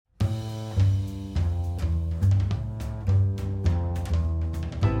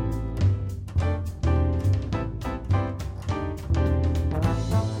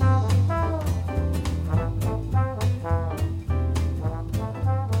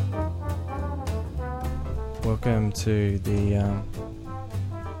Welcome to the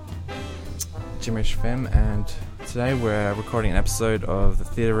Jimmerish FM, and today we're recording an episode of the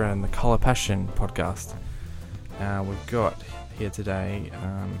Theatre and the Colour Passion podcast. We've got here today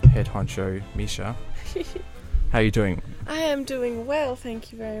head honcho Misha. How are you doing? I am doing well,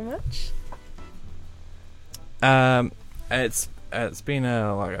 thank you very much. It's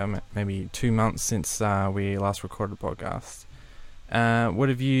been maybe 2 months since we last recorded a podcast. What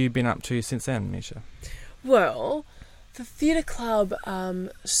have you been up to since then, Misha? Well, the theatre club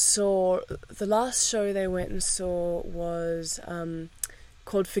saw... The last show they went and saw was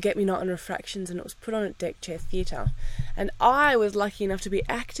called Forget Me Not and Refractions, and it was put on at Deck Chair Theatre. And I was lucky enough to be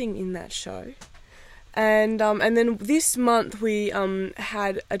acting in that show. And then this month we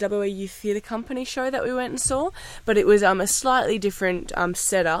had a WAU Theatre Company show that we went and saw, but it was a slightly different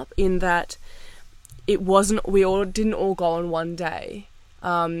setup in that it wasn't... We all didn't all go on one day.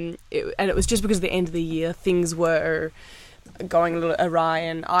 And it was just because at the end of the year things were going a little awry,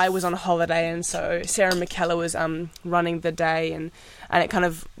 and I was on holiday, and so Sarah McKellar was running the day, and it kind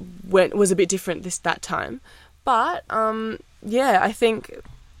of was a bit different that time. But I think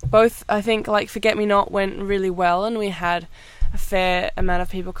Forget Me Not went really well, and we had a fair amount of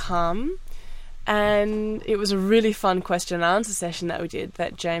people come, and it was a really fun question and answer session that we did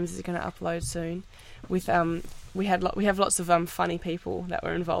that James is going to upload soon with We have lots of funny people that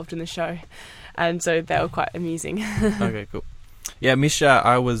were involved in the show, and so they were quite amusing. Okay, cool. Yeah, Misha,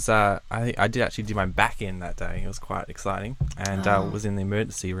 I did actually do my back end that day. It was quite exciting, and was in the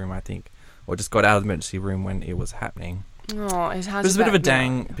emergency room, I think, or just got out of the emergency room when it was happening. Oh, it was a bit of a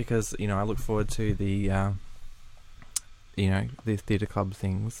dang because I look forward to the the theatre club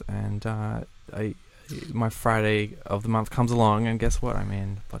things, and my Friday of the month comes along, and guess what? I'm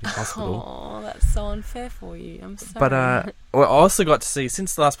in bloody hospital. Oh, that's so unfair for you. I'm sorry. But I also got to see,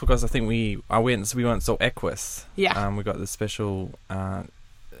 since the last podcast, I think we went and saw Equus. Yeah. We got the special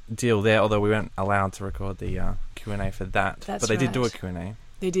deal there, although we weren't allowed to record the Q&A for that. That's but they did do a right. Q&A.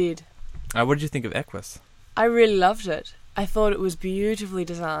 They did. What did you think of Equus? I really loved it. I thought it was beautifully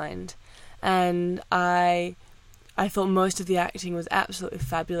designed, and I thought most of the acting was absolutely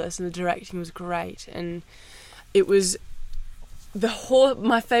fabulous, and the directing was great, and it was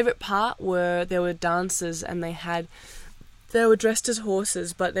my favourite part were there were dancers, and they were dressed as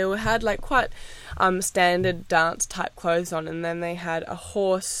horses, but they had like quite standard dance type clothes on, and then they had a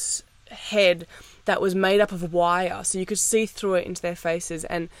horse head that was made up of wire, so you could see through it into their faces,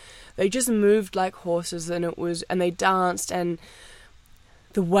 and they just moved like horses, and they danced, and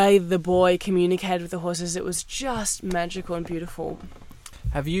the way the boy communicated with the horses, it was just magical and beautiful.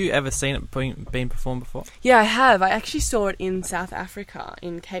 Have you ever seen it being performed before? Yeah, I have. I actually saw it in South Africa,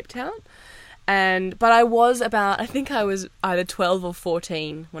 in Cape Town. But I was either 12 or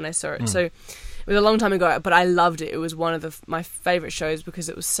 14 when I saw it. So it was a long time ago, but I loved it. It was one of my favourite shows because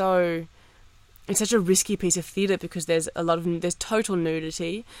it's such a risky piece of theatre, because there's total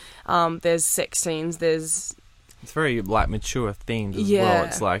nudity, there's sex scenes, It's very mature themed as well.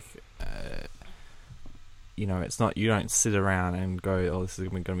 It's like, it's not, you don't sit around and go, oh, this is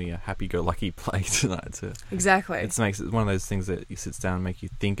going to be a happy-go-lucky play tonight. Exactly. It makes it one of those things that you sit down and make you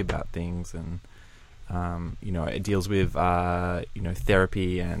think about things, and it deals with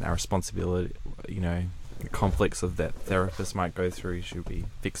therapy and our responsibility. The conflicts of that therapist might go through. Should we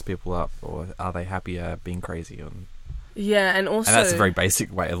fix people up, or are they happier being crazy? Yeah, and also... And that's a very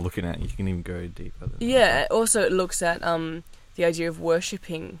basic way of looking at it. You can even go deeper than that. Also it looks at the idea of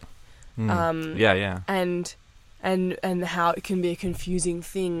worshipping. And how it can be a confusing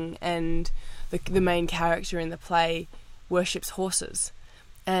thing, and the main character in the play worships horses.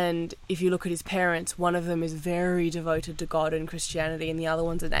 And if you look at his parents, one of them is very devoted to God and Christianity, and the other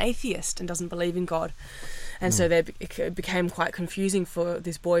one's an atheist and doesn't believe in God. And so it became quite confusing for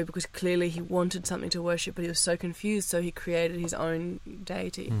this boy, because clearly he wanted something to worship, but he was so confused, so he created his own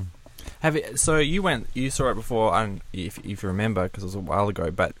deity. So you saw it before, and if you remember, because it was a while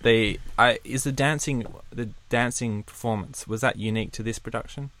ago, but is the dancing performance, was that unique to this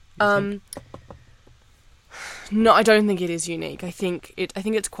production? No, I don't think it is unique. I think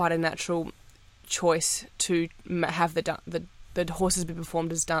it's quite a natural choice to have the horses be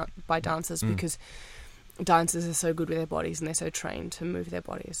performed as by dancers, because dancers are so good with their bodies, and they're so trained to move their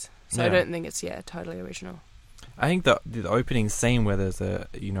bodies. So I don't think it's totally original. I think the opening scene where there's a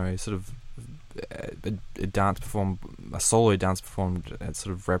solo dance performed,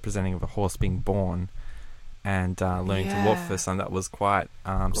 sort of representing of a horse being born and learning to walk for some, that was quite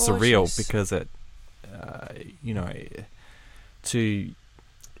surreal, because it to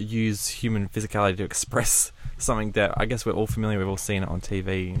use human physicality to express something that I guess we're all familiar with. We've all seen it on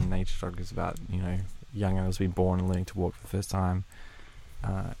TV, and nature doc is about young animals being born and learning to walk for the first time.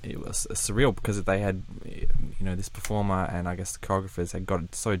 It was surreal because they had, this performer and I guess the choreographers had got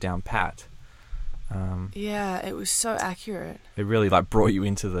it so down pat. Yeah, it was so accurate. It really brought you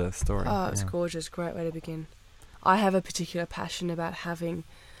into the story. Oh, it's gorgeous. Great way to begin. I have a particular passion about having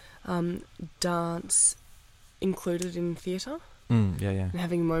dance included in theatre. Yeah. And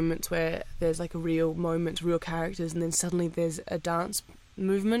having moments where there's real moments, real characters, and then suddenly there's a dance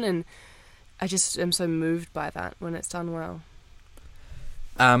movement, and I just am so moved by that when it's done well.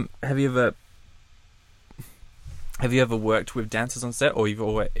 Have you ever worked with dancers on set, or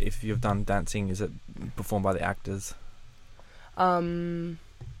if you've done dancing, is it performed by the actors? I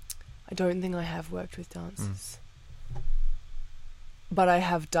don't think I have worked with dancers. But I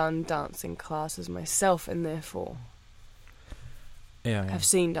have done dancing classes myself, and therefore have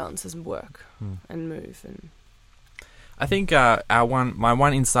seen dancers work and move. And I think my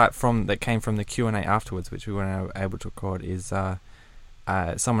one insight that came from the Q&A afterwards, which we weren't able to record, is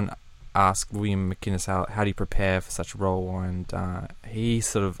someone asked William McInnes how do you prepare for such a role, and he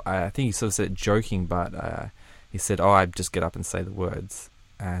I think he said it joking, but he said, I just get up and say the words,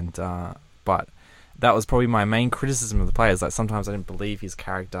 and but that was probably my main criticism of the players. Sometimes I didn't believe his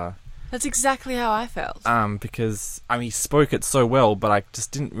character. That's exactly how I felt. Because he spoke it so well, but I just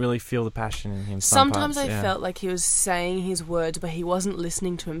didn't really feel the passion in him. Sometimes I felt like he was saying his words, but he wasn't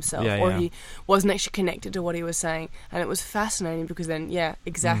listening to himself, he wasn't actually connected to what he was saying. And it was fascinating because then,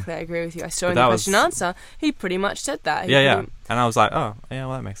 exactly, I agree with you. I saw in the question and answer, he pretty much said that. And I was like, oh, yeah,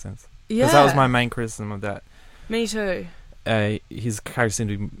 well, that makes sense. Yeah. Because that was my main criticism of that. Me too. His character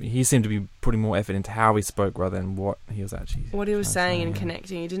seemed to be putting more effort into how he spoke rather than what he was actually saying and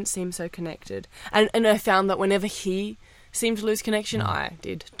connecting. He didn't seem so connected, and I found that whenever he seemed to lose connection, I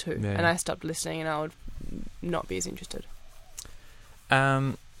did too, and I stopped listening, and I would not be as interested.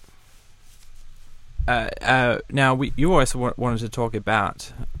 Now you also wanted to talk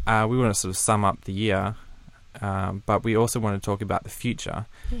about. We want to sort of sum up the year, but we also want to talk about the future.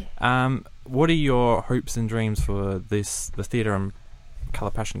 Yeah. What are your hopes and dreams for the Theatre and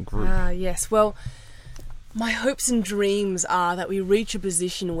Colour Passion group? Yes, well, my hopes and dreams are that we reach a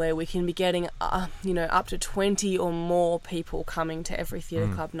position where we can be getting, up to 20 or more people coming to every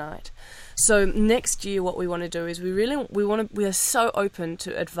theatre club night. So next year, what we want to do is we are so open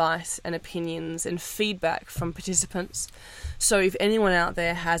to advice and opinions and feedback from participants. So if anyone out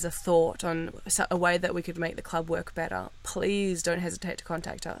there has a thought on a way that we could make the club work better, please don't hesitate to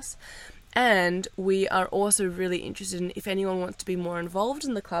contact us. And we are also really interested in if anyone wants to be more involved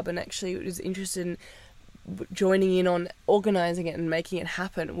in the club and actually is interested in joining in on organising it and making it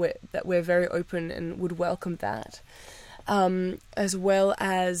happen, that we're very open and would welcome that. As well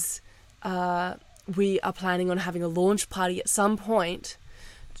as we are planning on having a launch party at some point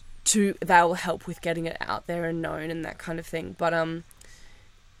that will help with getting it out there and known and that kind of thing. But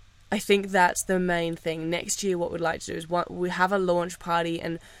I think that's the main thing. Next year what we'd like to do is we have a launch party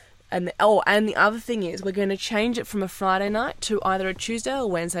and the other thing is we're going to change it from a Friday night to either a Tuesday or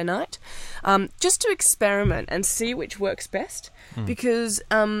Wednesday night, just to experiment and see which works best. Because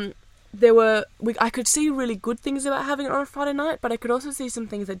I could see really good things about having it on a Friday night, but I could also see some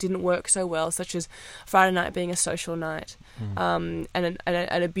things that didn't work so well, such as Friday night being a social night, and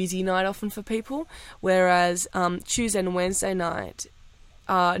a busy night often for people, whereas Tuesday and Wednesday night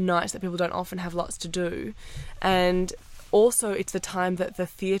are nights that people don't often have lots to do, and also it's the time that the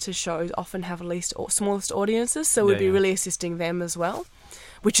theatre shows often have smallest audiences, so we'd be really assisting them as well,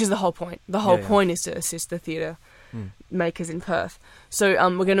 which is the whole point. The whole point is to assist the theatre makers in Perth. So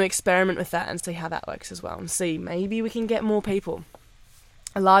we're going to experiment with that and see how that works as well, and see maybe we can get more people,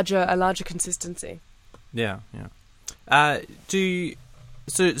 a larger consistency. Do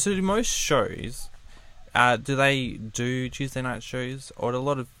most shows do they do Tuesday night shows, or a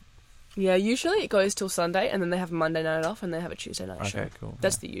lot of? Yeah, usually it goes till Sunday, and then they have a Monday night off, and they have a Tuesday night show. Okay, cool.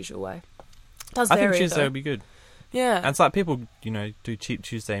 That's the usual way. I think Tuesday would be good. Yeah, and it's like people, do cheap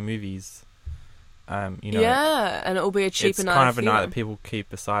Tuesday movies. Yeah, and it'll be a cheaper night. It's kind of a night that people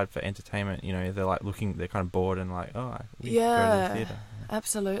keep aside for entertainment. They're they're kind of bored and go to the theatre.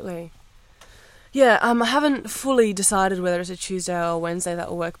 Absolutely. Yeah, I haven't fully decided whether it's a Tuesday or Wednesday that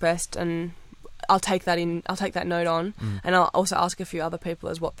will work best, and I'll take that note on, and I'll also ask a few other people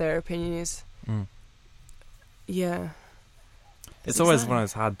as what their opinion is. Yeah. It's always one of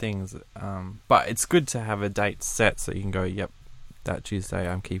those hard things, but it's good to have a date set so you can go, yep, that Tuesday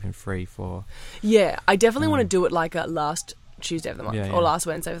I'm keeping free for. Yeah, I definitely want to do it like a last Tuesday of the month or last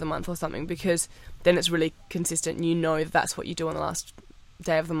Wednesday of the month or something, because then it's really consistent and you know that's what you do on the last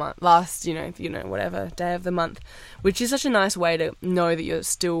day of the month, whatever day of the month, which is such a nice way to know that you're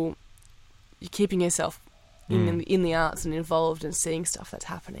still you're keeping yourself in the arts and involved and seeing stuff that's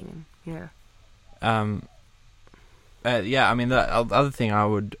happening. And I mean, the other thing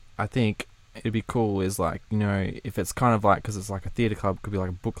I think it'd be cool is, like, you know, if it's kind of like, because it's like a theatre club, could be like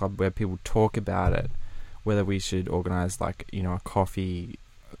a book club where people talk about it, whether we should organise, like, you know, a coffee,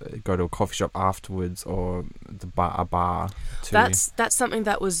 go to a coffee shop afterwards, or a bar. That's something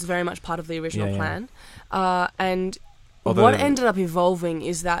that was very much part of the original plan. And Although what ended up evolving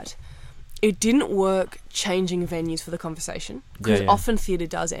is that it didn't work changing venues for the conversation, because often theatre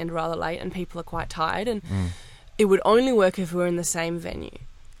does end rather late and people are quite tired, and it would only work if we were in the same venue.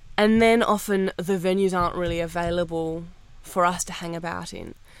 And then often the venues aren't really available for us to hang about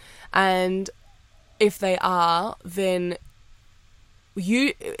in. And if they are, then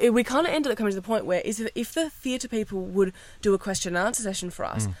we kind of ended up coming to the point where if the theatre people would do a question and answer session for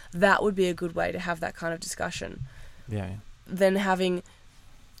us, that would be a good way to have that kind of discussion. Then having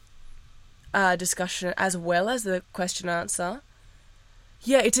a discussion as well as the question and answer.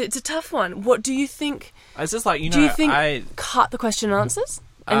 Yeah, it's a tough one. What do you think? It's just like, you know, do you think cut the question and answers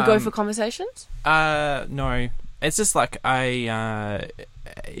and go for conversations? No. It's just like have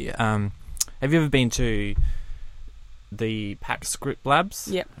you ever been to the PAX Script Labs?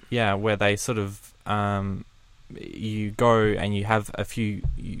 Yep. Yeah, where they sort of you go and you have they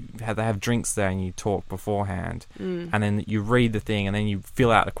have drinks there and you talk beforehand, and then you read the thing and then you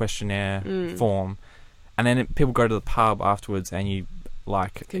fill out a questionnaire form, and then people go to the pub afterwards and you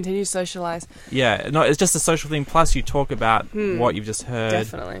like continue to socialise. Yeah, no, it's just a social thing. Plus, you talk about what you've just heard.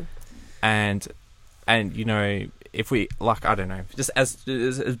 Definitely. And you know, if we, like, I don't know, just as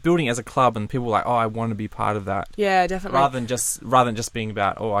building as a club, and people are like, oh, I want to be part of that. Yeah, definitely. Rather than just being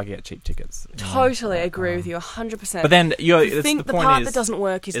about, oh, I get cheap tickets. Totally agree with you 100%. But then the part that doesn't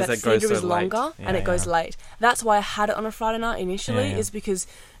work is that theatre is longer and it goes late. That's why I had it on a Friday night initially, is because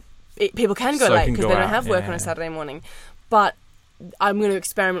people can go late because they don't have work on a Saturday morning. But I'm going to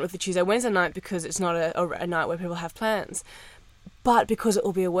experiment with the Tuesday, Wednesday night because it's not a night where people have plans. But because it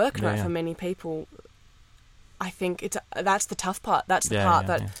will be a work night for many people, I think that's the tough part. That's the part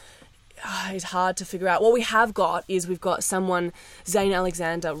that is hard to figure out. What we have got is we've got someone, Zane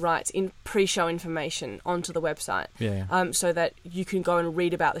Alexander, writes in pre-show information onto the website, so that you can go and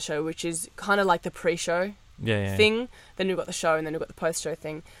read about the show, which is kind of like the pre-show thing. Then we've got the show, and then we've got the post-show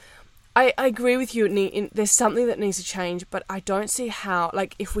thing. I agree with you. There's something that needs to change, but I don't see how.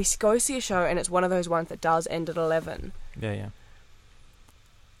 Like, if we go see a show and it's one of those ones that does end at 11,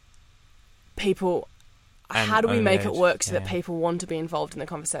 people. How do we make it work so that people want to be involved in the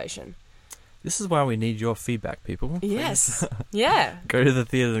conversation? This is why we need your feedback, people. Yes. Yeah. Go to the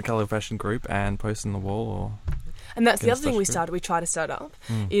Theatre and Colour Fashion group and post on the wall. And that's the other thing we try to start up,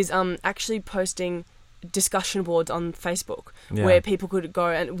 is actually posting discussion boards on Facebook where people could go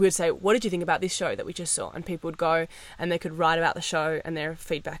and we'd say, what did you think about this show that we just saw? And people would go and they could write about the show and their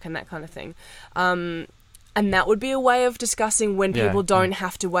feedback and that kind of thing. And that would be a way of discussing when people don't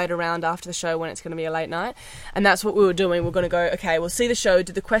have to wait around after the show when it's going to be a late night. And that's what we were doing. We're going to go, okay, we'll see the show,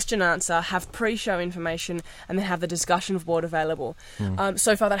 do the question answer, have pre-show information, and then have the discussion board available.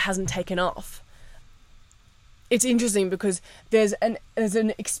 So far that hasn't taken off. It's interesting because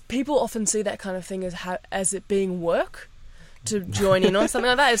people often see that kind of thing as it being work to join in on something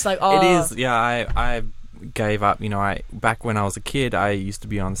like that. It's like, oh... It is, yeah, I gave up. You know, back when I was a kid, I used to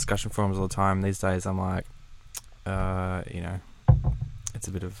be on discussion forums all the time. These days, I'm like, you know, it's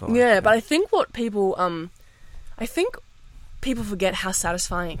a bit of but I think what people forget how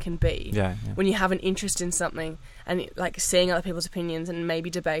satisfying it can be when you have an interest in something and like seeing other people's opinions and maybe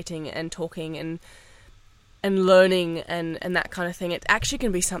debating and talking and learning and that kind of thing. It actually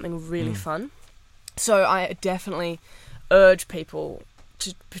can be something really fun. So I definitely urge people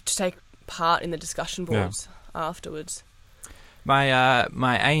to take part in the discussion boards afterwards.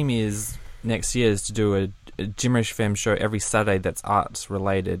 My aim is next year is to do a Gimmerish Femme show every Saturday that's arts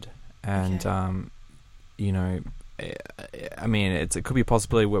related, and you know, I mean, it could be a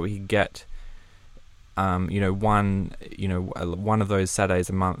possibility where we could get one of those Saturdays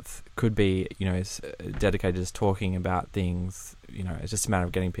a month could be, you know, dedicated to just talking about things. You know, it's just a matter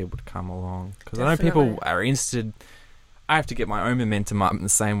of getting people to come along, because I know people are interested. I have to get my own momentum up in the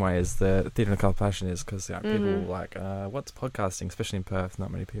same way as the Theatre and Colour Passion is, because people are like, what's podcasting? Especially in Perth,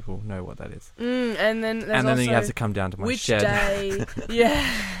 not many people know what that is. And then you have to come down to my shed. Which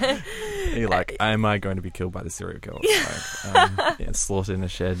day? You're like, am I going to be killed by the serial killer? Like, slaughtered in a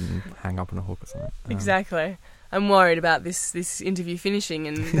shed and hang up on a hook or something. Exactly. I'm worried about this interview finishing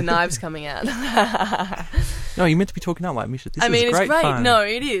and the knives coming out. No, you're meant to be talking out like Misha. This is it's great great. fun. No,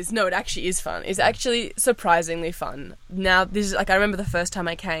 it is. No, it actually is fun. It's actually surprisingly fun. Now, this is like, I remember the first time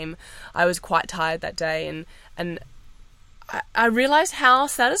I came, I was quite tired that day, and I realised how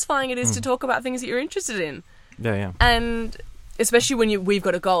satisfying it is to talk about things that you're interested in. Yeah, yeah. And especially when we've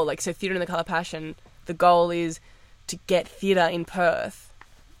got a goal, like, so Theatre in the Colour Passion, the goal is to get theatre in Perth,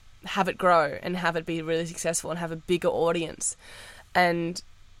 have it grow and have it be really successful and have a bigger audience. And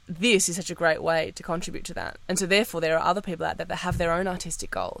this is such a great way to contribute to that. And so therefore there are other people out there that have their own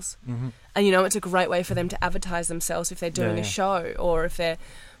artistic goals. Mm-hmm. And, it's a great way for them to advertise themselves if they're doing a show or if they're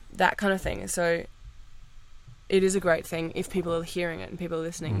that kind of thing. So it is a great thing if people are hearing it and people are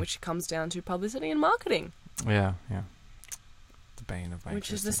listening, which comes down to publicity and marketing. Yeah, yeah. The bane of my Which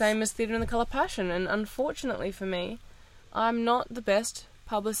is existence. the same as Theatre in the Colour Passion. And unfortunately for me, I'm not the best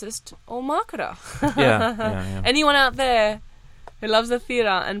publicist or marketer. Yeah. Anyone out there who loves the theatre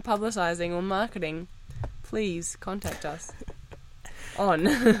and publicising or marketing, please contact us on.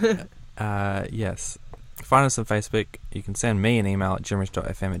 Yes. Find us on Facebook. You can send me an email at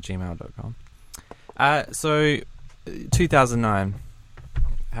jimmerish.fm@gmail.com. So, 2009,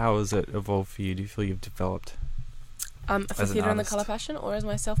 how has it evolved for you? Do you feel you've developed? For as an Theatre in the artist? Colour Passion or as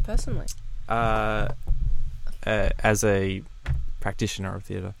myself personally? As a practitioner of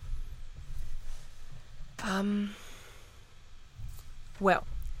theatre? Well,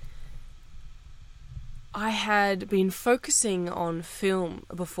 I had been focusing on film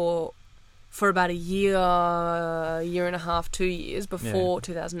before for about a year and a half, 2 years before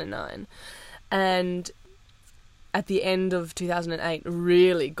 2009. And at the end of 2008,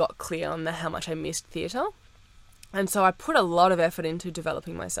 really got clear on how much I missed theatre. And so I put a lot of effort into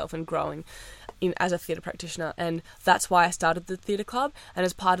developing myself and growing as a theatre practitioner, and that's why I started the theatre club. And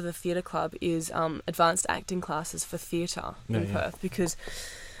as part of the theatre club is advanced acting classes for theatre in Perth, because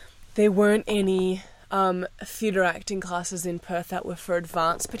there weren't any theatre acting classes in Perth that were for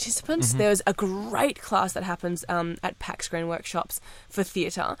advanced participants. Mm-hmm. There's a great class that happens at Pax Screen Workshops for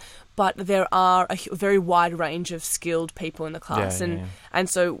theatre, but there are a very wide range of skilled people in the class. And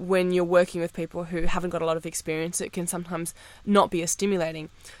so when you're working with people who haven't got a lot of experience, it can sometimes not be as stimulating.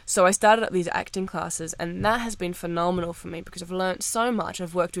 So I started up these acting classes, and that has been phenomenal for me because I've learnt so much.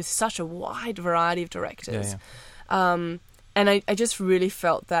 I've worked with such a wide variety of directors. And I just really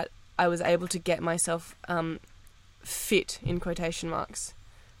felt that I was able to get myself fit, in quotation marks,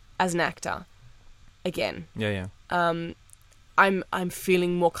 as an actor again. I'm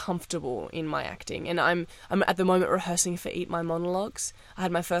feeling more comfortable in my acting, and I'm at the moment rehearsing for Eat My Monologues. I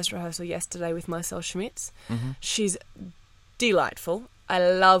had my first rehearsal yesterday with Marcel Schmitz. Mm-hmm. She's delightful. I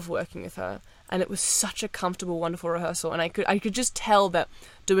love working with her, and it was such a comfortable, wonderful rehearsal. And I could just tell that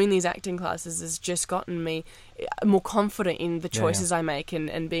doing these acting classes has just gotten me more confident in the choices I make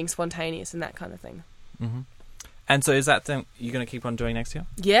and being spontaneous and that kind of thing. Mm-hmm. And so is that thing you're going to keep on doing next year?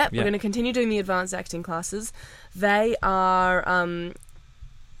 Yeah, we're going to continue doing the advanced acting classes. They are...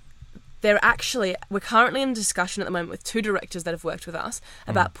 we're currently in discussion at the moment with 2 directors that have worked with us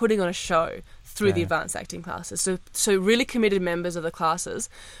about putting on a show through the advanced acting classes. So really committed members of the classes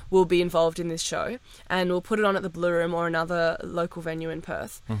will be involved in this show, and we'll put it on at the Blue Room or another local venue in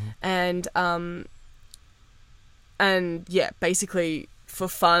Perth. Mm-hmm. And basically for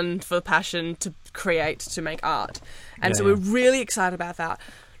fun, for passion, to create, to make art. And so we're really excited about that.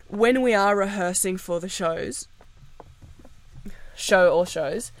 When we are rehearsing for the shows,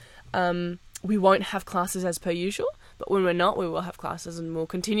 we won't have classes as per usual, but when we're not, we will have classes, and we'll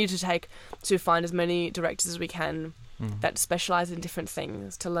continue to find as many directors as we can that specialise in different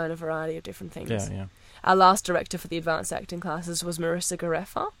things, to learn a variety of different things. Our last director for the advanced acting classes was Marissa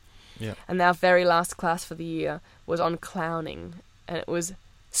Garefa, and our very last class for the year was on clowning, and it was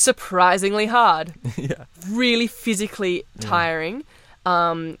surprisingly hard. Really physically tiring.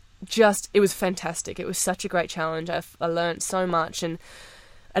 It was fantastic. It was such a great challenge. I learnt so much, and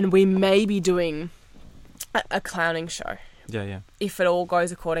we may be doing a clowning show. If it all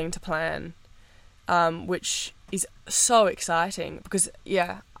goes according to plan, which is so exciting because,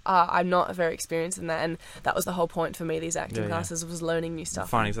 I'm not very experienced in that, and that was the whole point for me, these acting classes, was learning new stuff.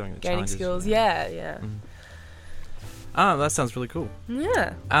 Finding something that gaining challenges skills. you. Oh, that sounds really cool.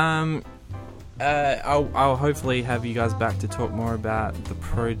 I'll hopefully have you guys back to talk more about the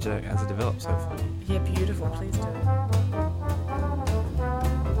project as it develops, hopefully. Yeah, beautiful. Please do.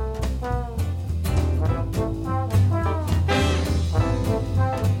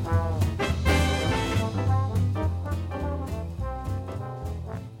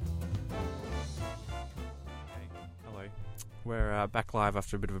 back live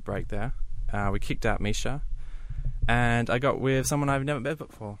after a bit of a break there. We kicked out Misha, and I got with someone I've never met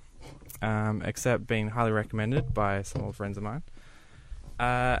before, except being highly recommended by some old friends of mine.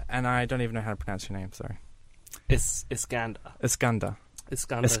 And I don't even know how to pronounce your name, sorry. Iskander. Iskander.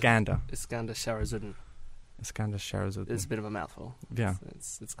 Iskander Shahrazudin. Iskander Shahrazudin. It's a bit of a mouthful. Yeah.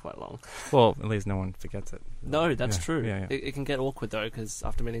 It's quite long. Well, at least no one forgets it. No, that's Yeah, true. yeah. It can get awkward, though, because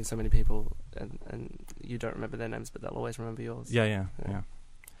after meeting so many people, and you don't remember their names, but they'll always remember yours. Yeah.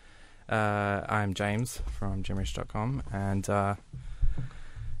 I'm James from Gemrich.com, and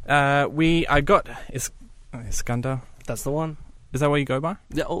I got Iskander. That's the one. Is that what you go by?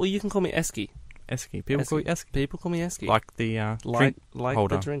 Yeah, or you can call me Esky. Esky. People call you Esky? People call me Esky. Like the like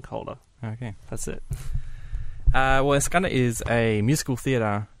holder. the drink holder. Okay. That's it. Well, Iskander is a musical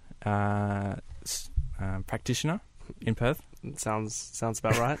theatre practitioner in Perth. Sounds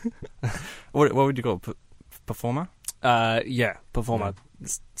about right. What would you call it? Performer? Yeah, performer.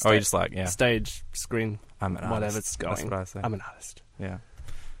 Oh, you just like, yeah. Stage, screen, I'm an whatever artist. it's going. That's what I say. I'm an artist. Yeah.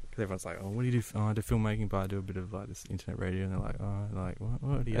 Because everyone's like, oh, what do you do? Oh, I do filmmaking, but I do a bit of like this internet radio. And they're like,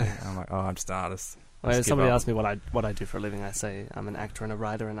 what do you do? And I'm like, oh, I'm just an artist. Well, if Just somebody give up. asks me what I do for a living, I say I'm an actor and a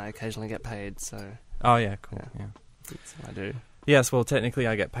writer, and I occasionally get paid. So Oh, yeah, cool. Yeah. that's what I do. Yes, well, technically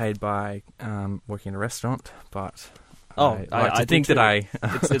I get paid by working in a restaurant, but Oh, I like to do think too. that I...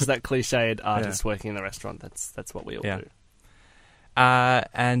 it's that cliched artist working in the restaurant. That's what we all Yeah. do.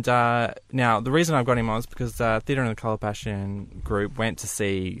 And now, the reason I've got him on is because Theatre and the Colour Passion group went to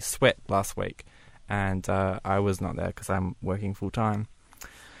see Sweat last week, and I was not there because I'm working full-time.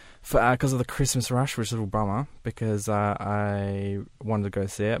 Because of the Christmas rush, which is a little bummer, because I wanted to go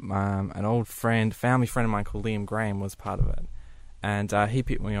see it. An old friend, family friend of mine called Liam Graham was part of it, and he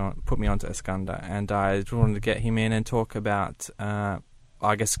put me on to Iskander, and I just wanted to get him in and talk about, I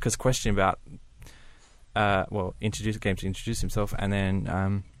guess, because question about, introduce himself, and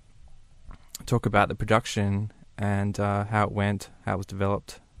then talk about the production and how it went, how it was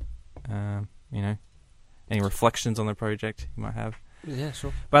developed, any reflections on the project you might have. Yeah,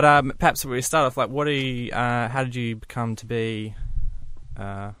 sure. But perhaps we start off like, how did you become to be,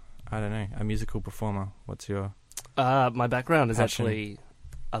 I don't know, a musical performer? What's your... My background is passion? actually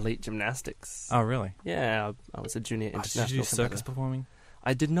elite gymnastics. Oh, really? Yeah, I was a junior Did international you do circus competitor. performing?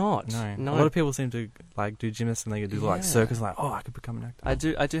 I did not. No. A lot of people seem to like do gymnasts and they do like Yeah. circus, like, oh, I could become an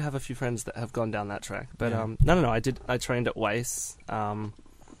actor. I do have a few friends that have gone down that track, but Yeah. no. I trained at Wace,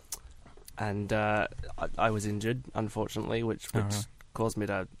 and I was injured, unfortunately, which right. caused me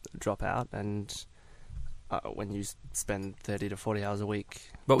to drop out. And when you spend 30 to 40 hours a week,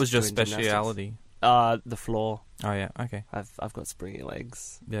 What was your doing gymnastics. speciality? The floor. Oh, yeah, okay. I've got springy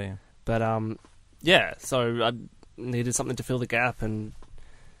legs, Yeah. but yeah. So I needed something to fill the gap, and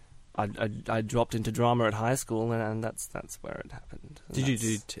I dropped into drama at high school, and that's where it happened. And Did you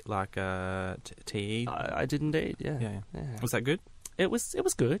do that's- TE? I did indeed. Yeah. Yeah. Was that good? It was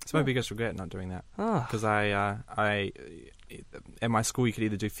good. It's my biggest regret not doing that. Ah. Because I at my school you could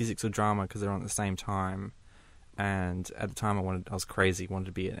either do physics or drama because they're on at the same time, and at the time I was crazy, wanted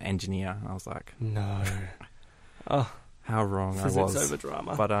to be an engineer, and I was like, No. Oh, how wrong I physics was. over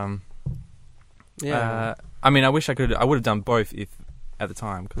drama. But yeah. I mean, I wish I would have done both if at the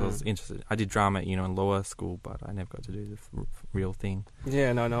time because I was Mm. interested. I did drama, in lower school, but I never got to do the real thing.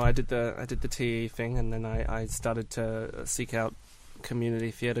 Yeah, no. I did the TE thing, and then I started to seek out community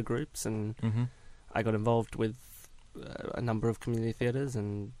theatre groups, and Mm-hmm. I got involved with a number of community theatres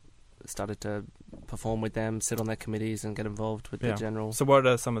and started to perform with them, sit on their committees, and get involved with the general. So what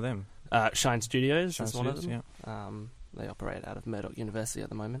are some of them? Shine Studios Shine is one of Studios, them. They operate out of Murdoch University at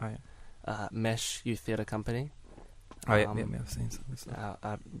the moment. Oh, yeah. Mesh Youth Theatre Company. Oh, yeah, I've seen some of this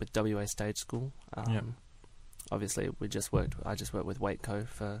stuff. With WA Stage School. Obviously, I just worked with Waitco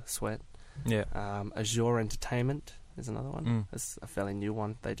for Sweat. Yeah. Azure Entertainment is another one. Mm. It's a fairly new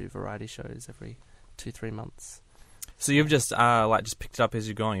one. They do variety shows every 2-3 months. So you've just just picked it up as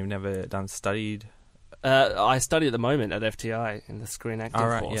you're going. You've never studied. I study at the moment at FTI in the Screen Acting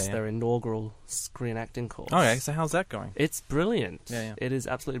right, course. yeah. Their inaugural Screen Acting course. Okay, so how's that going? It's brilliant. Yeah. It is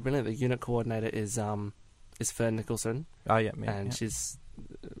absolutely brilliant. The unit coordinator is Fern Nicholson, Oh, yeah, and she's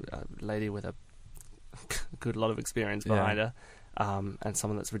a lady with a good lot of experience Yeah. behind her, and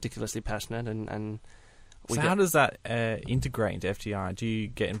someone that's ridiculously passionate. And So how does that integrate into FTI? Do you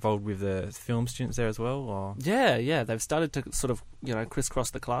get involved with the film students there as well, or? Yeah, they've started to sort of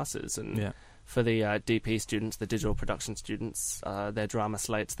crisscross the classes, and Yeah. for the DP students, the digital production students, their drama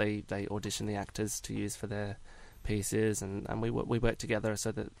slates, they audition the actors to use for their pieces, and we work together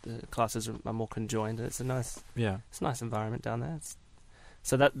so that the classes are more conjoined, and it's a nice environment down there.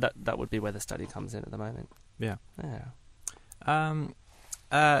 So that would be where the study comes in at the moment. Yeah.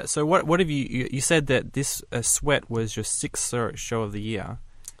 So what have you said that this Sweat was your 6th show of the year?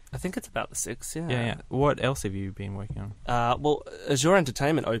 I think it's about the 6th, yeah. Yeah. What else have you been working on? Well, Azure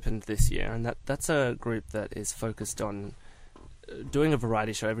Entertainment opened this year, and that's a group that is focused on doing a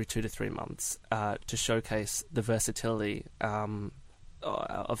variety show every 2 to 3 months to showcase the versatility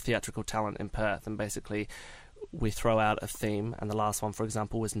of theatrical talent in Perth. And basically, we throw out a theme, and the last one, for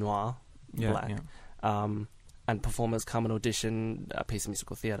example, was noir, black. Yeah. And performers come and audition a piece of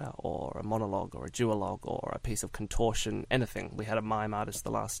musical theatre or a monologue or a duologue or a piece of contortion, anything. We had a mime artist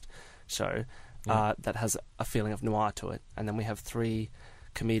the last show that has a feeling of noir to it. And then we have 3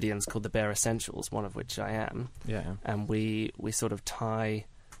 comedians called the Bare Essentials, one of which I am. Yeah. And we sort of tie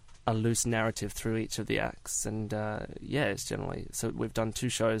a loose narrative through each of the acts. And it's generally... So we've done 2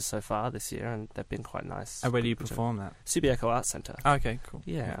 shows so far this year, and they've been quite nice. And where do you perform that? Subiaco Arts Centre. Oh, okay, cool.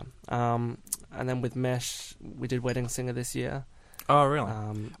 Yeah. And then with Mesh, we did Wedding Singer this year. Oh, really?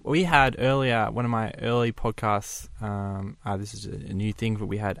 We had earlier, one of my early podcasts, this is a new thing, but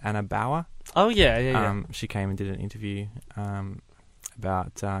we had Anna Bauer. Oh, yeah. She came and did an interview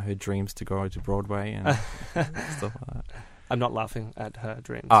about her dreams to go to Broadway and stuff like that. I'm not laughing at her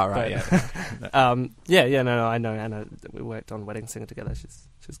dreams. Oh, right, but, yeah. No, I know Anna. We worked on Wedding Singer together.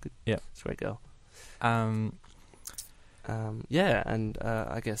 She's good. Yeah. She's a great girl. And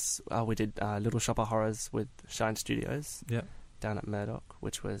I guess we did Little Shop of Horrors with Shine Studios down at Murdoch,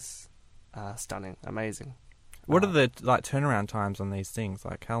 which was stunning, amazing. What are the turnaround times on these things?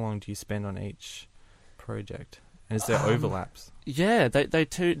 Like, how long do you spend on each project? And is there overlaps? Yeah, they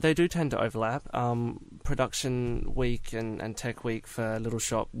do tend to overlap. Production week and tech week for Little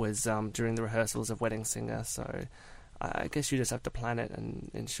Shop was during the rehearsals of Wedding Singer, so I guess you just have to plan it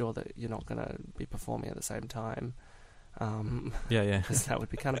and ensure that you're not going to be performing at the same time. Because that would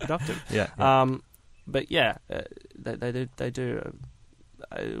be counterproductive. But yeah, they do.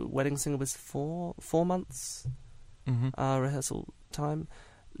 Wedding Singer was 4 months rehearsal time.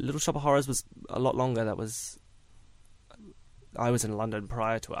 Little Shop of Horrors was a lot longer. I was in London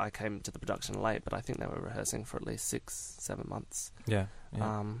prior to it. I came to the production late, but I think they were rehearsing for at least 6-7 months. Yeah.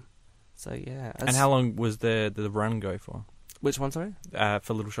 So yeah. And how long was the run go for? Which one, sorry?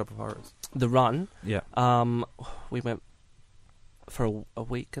 For Little Shop of Horrors. The run? Yeah. We went for a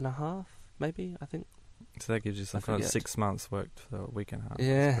week and a half, maybe, I think. So that gives you some kind of 6 months worked for a week and a half.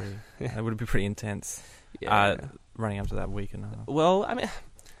 Yeah. That would be pretty intense. Yeah. Running up to that week and a half. Well, I mean...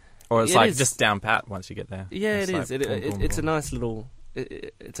 Or it's like just down pat once you get there. Yeah, it's it is. Like It's a nice little...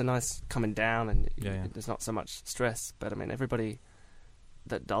 It's a nice coming down, and there's not so much stress. But I mean, everybody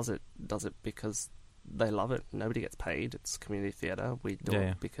that does it because they love it. Nobody gets paid. It's community theatre. We do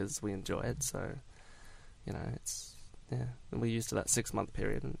it because we enjoy it. So, it's... Yeah. And we're used to that 6-month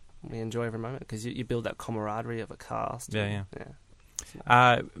period, and we enjoy every moment because you build that camaraderie of a cast. Yeah.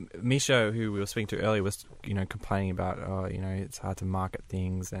 Misho, who we were speaking to earlier, was complaining about it's hard to market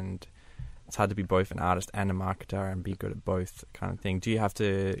things and it's hard to be both an artist and a marketer and be good at both kind of thing. Do you have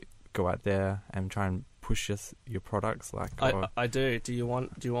to go out there and try and push your products? I do. Do you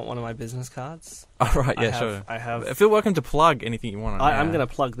want one of my business cards? Oh right, yeah, sure. I have. Feel welcome to plug anything you want. I'm going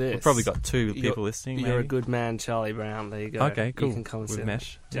to plug this. We've probably got 2 people listening. You're a good man, Charlie Brown. There you go. Okay, cool. You can come and with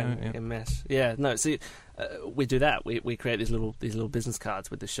Mesh. In Mesh. Yeah, no. See, we do that. We create these little business cards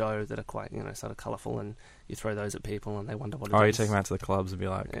with the show that are quite sort of colourful, and you throw those at people, and they wonder what it is. Oh, you take them out to the clubs and be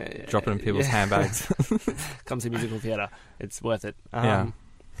like, drop it in people's handbags. Come see musical theatre. It's worth it.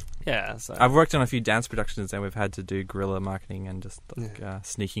 Yeah, so I've worked on a few dance productions and we've had to do guerrilla marketing and just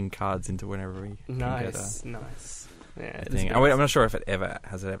sneaking cards into whenever we can get nice. Yeah, I'm not sure if it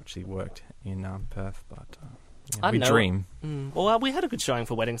has actually worked in Perth, but we dream. Well, we had a good showing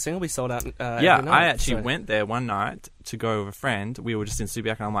for Wedding Singer. We sold out. I actually went there one night to go with a friend. We were just in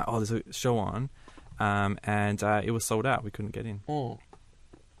Subiaco and I'm like, there's a show on, and it was sold out. We couldn't get in.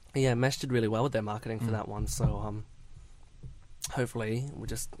 Yeah, Mesh did really well with their marketing for that one. So hopefully we'll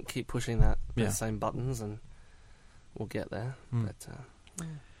just keep pushing the same buttons and we'll get there. But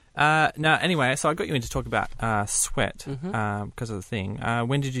now, anyway, so I got you in to talk about Sweat because of the thing.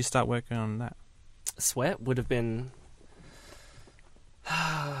 When did you start working on that? Sweat would have been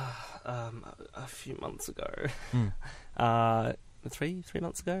a few months ago. 3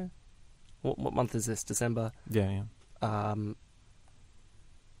 months ago. What month is this? December. Yeah.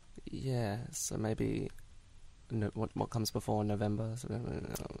 So maybe. What comes before November?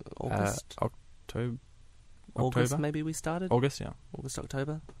 August? October? August, maybe we started? August, yeah. August,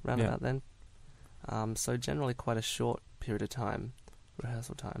 October, round about then. So generally quite a short period of time,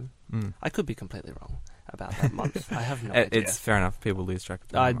 rehearsal time. I could be completely wrong. about that month. I have no idea. It's fair enough. People lose track of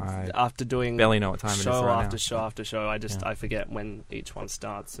time. After doing barely know what time it is show right after now. show after show, I forget when each one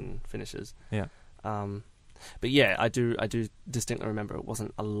starts and finishes. Yeah. But yeah, I do distinctly remember it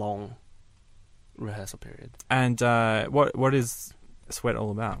wasn't a long rehearsal period. And what is Sweat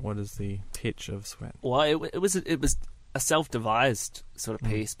all about? What is the pitch of Sweat? Well, it was a self-devised sort of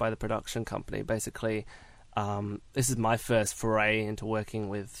piece by the production company. Basically, this is my first foray into working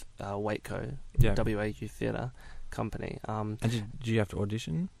with Waco, WAU Theatre Company. And did you have to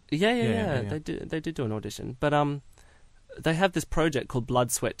audition? Yeah. They did do an audition, but they have this project called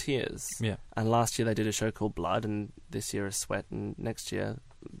Blood, Sweat, Tears. Yeah. And last year they did a show called Blood, and this year is Sweat, and next year,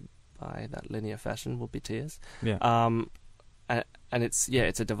 by that linear fashion, will be Tears. Yeah. And it's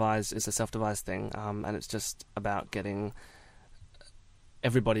a self-devised thing, and it's just about getting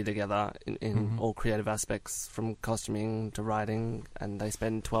everybody together in all creative aspects, from costuming to writing, and they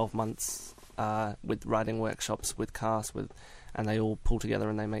spend 12 months with writing workshops with cast, and they all pull together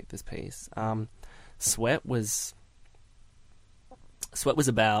and they make this piece. Sweat was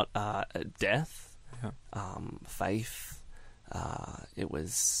about death, faith. It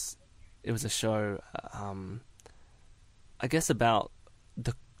was a show, I guess, about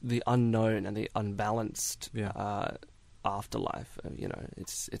the unknown and the unbalanced afterlife.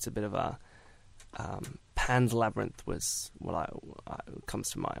 It's a bit of a Pan's Labyrinth was what comes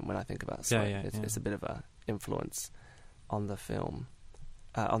to mind when I think about Sweat. It's a bit of a influence on the film,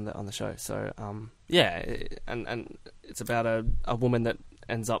 on the show. So and it's about a woman that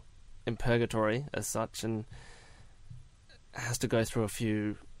ends up in purgatory as such, and has to go through a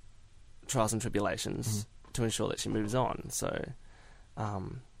few trials and tribulations to ensure that she moves on. So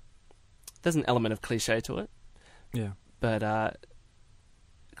there's an element of cliche to it. Yeah. But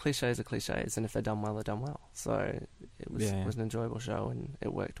cliches are cliches, and if they're done well, they're done well. So it was an enjoyable show, and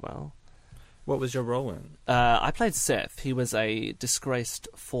it worked well. What was your role in? I played Seth. He was a disgraced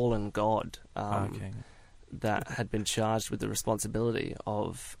fallen god that had been charged with the responsibility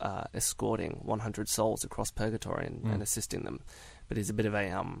of escorting 100 souls across purgatory and assisting them. But he's a bit of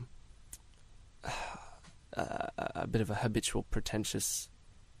a habitual pretentious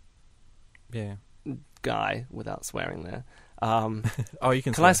guy, without swearing there. You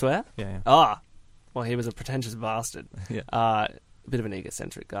can Can I swear? Yeah. Well, he was a pretentious bastard. Yeah. A bit of an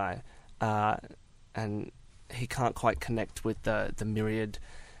egocentric guy. And he can't quite connect with the myriad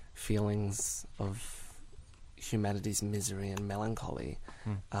feelings of humanity's misery and melancholy.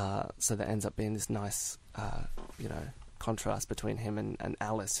 So there ends up being this nice, contrast between him and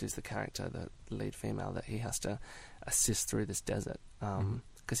Alice, who's the character, the lead female, that he has to assist through this desert,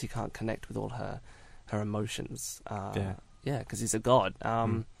 because he can't connect with all her emotions. Because he's a god.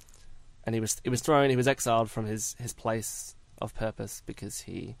 And he was exiled from his place of purpose because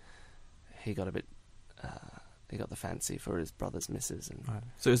he got a bit he got the fancy for his brother's missus. And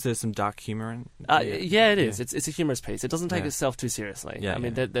So is there some dark humour in? It is. It's a humorous piece. It doesn't take itself too seriously. I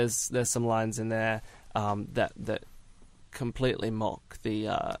mean, there's some lines in there that completely mock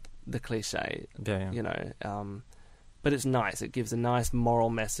the cliche. But it's nice. It gives a nice moral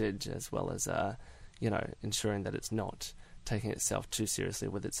message, as well as ensuring that it's not taking itself too seriously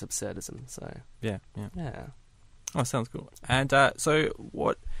with its absurdism. So yeah. Oh, sounds cool. And so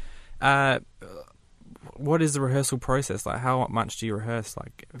what is the rehearsal process like? How much do you rehearse,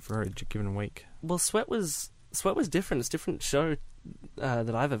 like, for a given week? Well, Sweat was different. It's a different show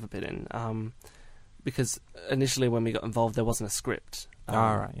that I've ever been in, because initially when we got involved, there wasn't a script.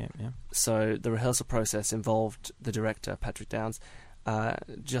 Right. So the rehearsal process involved the director, Patrick Downs,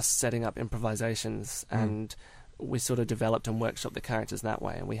 just setting up improvisations, and we sort of developed and workshopped the characters that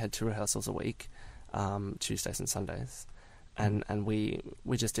way. And we had 2 rehearsals a week, Tuesdays and Sundays. And we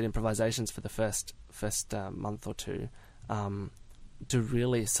just did improvisations for the first month or two, to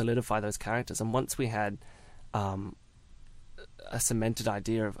really solidify those characters. And once we had a cemented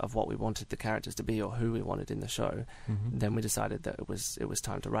idea of what we wanted the characters to be, or who we wanted in the show, then we decided that it was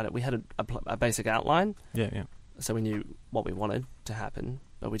time to write it. We had a basic outline, so we knew what we wanted to happen,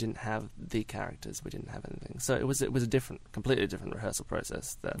 but we didn't have the characters. We didn't have anything. So it was a completely different rehearsal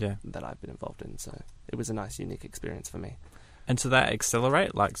process that I've been involved in. So it was a nice, unique experience for me. And to that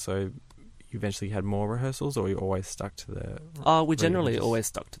accelerate, so you eventually had more rehearsals, or you always stuck to the... we generally always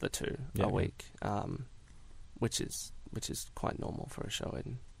stuck to the 2 a week, which is quite normal for a show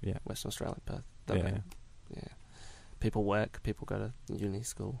in Western Australia, Perth. People work, people go to uni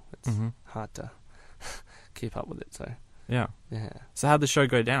school. It's hard to keep up with it. So So how'd the show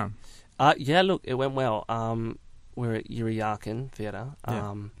go down? Look, it went well. We're at Yiriyarkin Theatre,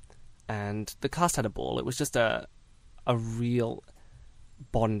 and the cast had a ball. It was just a real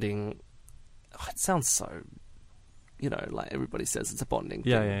bonding it sounds so, like everybody says it's a bonding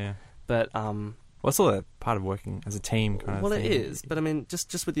Yeah, thing. yeah. But Well, it's all a part of working as a team kind of well, thing. it is. But I mean,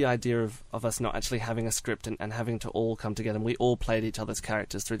 just with the idea of us not actually having a script and having to all come together, and we all played each other's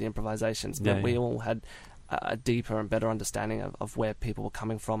characters through the improvisations, but Yeah, we yeah. all had a deeper and better understanding of where people were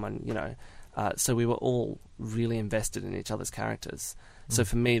coming from, and so we were all really invested in each other's characters. So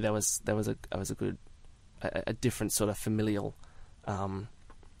for me, there was a different sort of familial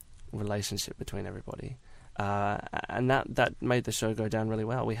relationship between everybody, and that made the show go down really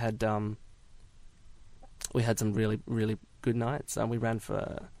well. We had some really, really good nights, and we ran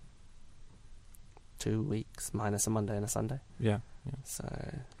for 2 weeks minus a Monday and a Sunday. Yeah. So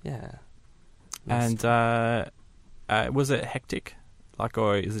yeah. And was it hectic? Like,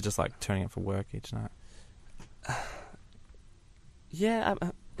 or is it just like turning up for work each night? Yeah,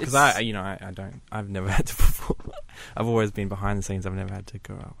 Because I've never had to perform. I've always been behind the scenes. I've never had to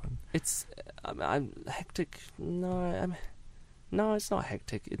go up. it's I'm hectic. No, it's not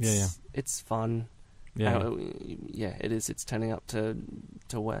hectic. It's fun. Yeah. Yeah, it is. It's turning up to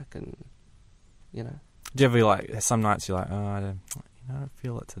work, and Do you ever like some nights you're like, oh, I don't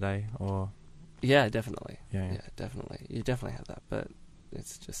feel it today, or yeah, definitely. yeah. Yeah, definitely. You definitely have that, but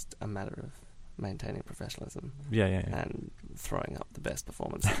it's just a matter of maintaining professionalism Yeah. and throwing up the best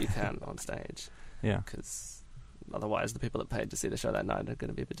performance that you can on stage. Yeah. Because otherwise, the people that paid to see the show that night are going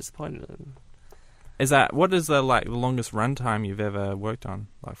to be a bit disappointed. What is the longest run time you've ever worked on,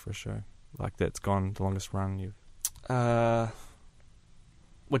 like for a show, like that's gone the longest run you've? Well,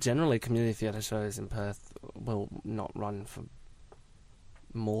 generally, community theatre shows in Perth will not run for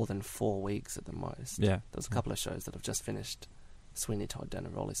more than 4 weeks at the most. Yeah. There's a couple of shows that have just finished. Sweeney Todd down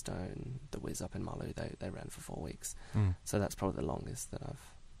at Rolling Stone, The Wiz up in Malu, they ran for 4 weeks. Mm. So that's probably the longest that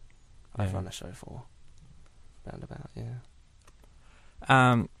I've run a show for. Roundabout, yeah.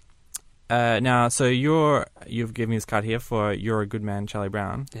 Now, so you've given me this card here for You're a Good Man, Charlie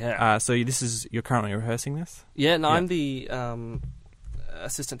Brown. Yeah. So you're currently rehearsing this? Yeah, no, Yeah. I'm the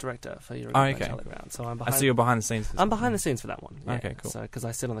assistant director for You're a Good Oh, Man, okay. Charlie Brown. So I see you're behind the scenes. I'm behind the scenes for that one. Yeah. Okay, cool. So, because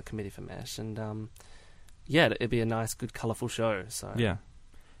I sit on the committee for Mesh, and yeah, it'd be a nice, good, colourful show. So Yeah.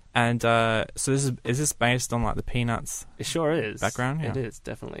 And so is this based on like the Peanuts it sure is. background? Yeah. It is,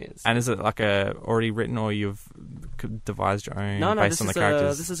 definitely is. And is it like already written, or you've devised your own No, based on the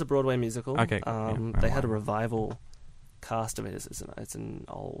characters? this is a Broadway musical. Okay, cool. They had a revival cast of it. It's an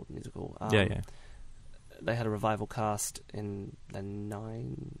old musical. Yeah. They had a revival cast in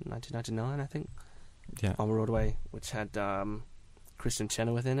 1999, I think, Yeah. on Broadway, which had Christian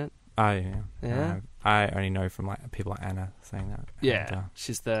Chenoweth in it. Oh, yeah. Yeah? I only know from like people like Anna saying that. Yeah, And,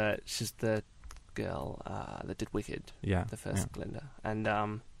 she's the girl that did Wicked, yeah. the first Yeah. Glinda, and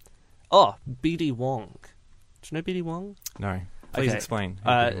B.D. Wong. Do you know B.D. Wong? No. Please Okay. explain.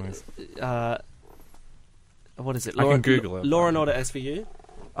 What is it? I can Google it. Law and Order SVU.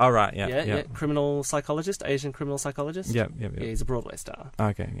 Oh, right. Yeah. Yeah. Criminal psychologist, Asian criminal psychologist. Yeah. Yeah, he's a Broadway star.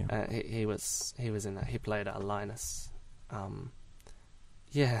 Okay. Yeah. He was in that. He played Linus.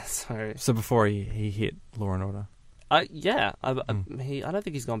 Yeah. So before he hit Law and Order. I don't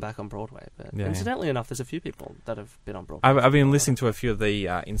think he's gone back on Broadway, but Yeah, incidentally enough, there's a few people that have been on Broadway. I've been listening to a few of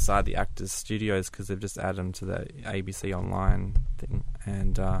the Inside the Actors studios because they've just added them to the ABC Online thing,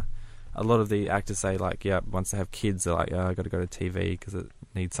 and a lot of the actors say like, yeah, once they have kids, they're like, I got to go to TV because it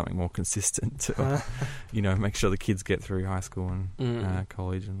needs something more consistent to, make sure the kids get through high school and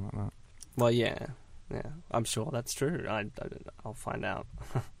college and whatnot. Well, yeah, I'm sure that's true. I'll find out.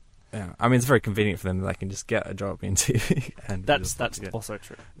 Yeah, I mean it's very convenient for them that they can just get a job in TV. And That's also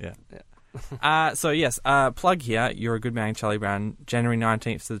true. Yeah. So yes, plug here. You're a Good Man, Charlie Brown. January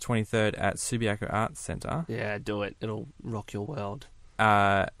 19th to the 23rd at Subiaco Arts Centre. Yeah, do it. It'll rock your world.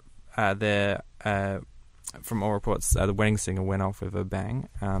 From all reports, the wedding singer went off with a bang.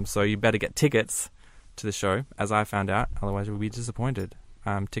 So you better get tickets to the show, as I found out. Otherwise, you'll be disappointed.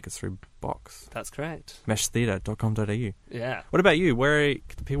 Tickets through Box. That's correct. meshtheatre.com.au. Yeah. What about you? Where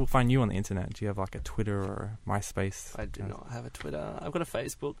can people find you on the internet? Do you have like a Twitter or a MySpace? I do not have a Twitter. I've got a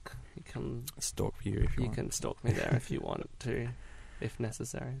Facebook. You can stalk you if you want. can stalk me there if you want to, if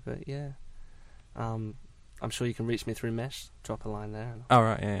necessary. But yeah, I'm sure you can reach me through Mesh. Drop a line there. Oh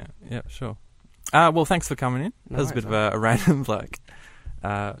right, yeah, sure. Well, thanks for coming in. No That was a bit of a random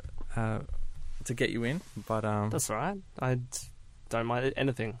to get you in, but that's all right. I don't mind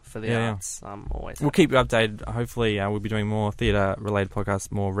anything for the arts. I'm always. We'll keep you updated. Hopefully, we'll be doing more theatre-related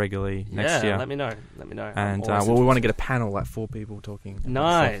podcasts more regularly next year. Let me know. And we want to get a panel, like 4 people talking.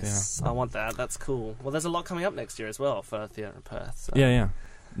 Nice. Stuff, I want that. That's cool. Well, there's a lot coming up next year as well for theatre in Perth. So. Yeah.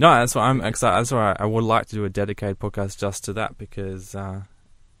 No, that's why I'm excited. That's why I would like to do a dedicated podcast just to that because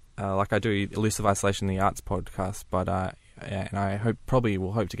like I do Elusive Isolation, the arts podcast, but and I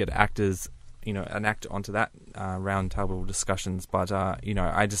will hope to get actors, an actor onto that round table discussions. But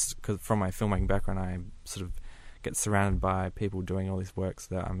I just, cause from my filmmaking background, I sort of get surrounded by people doing all these works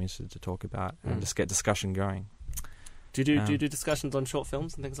that I'm interested to talk about and just get discussion going. Do you do discussions on short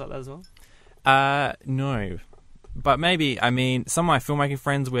films and things like that as well? No, but maybe. I mean, some of my filmmaking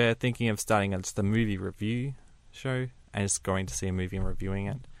friends were thinking of starting just a movie review show and just going to see a movie and reviewing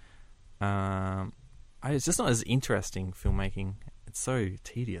it. It's just not as interesting, filmmaking. It's so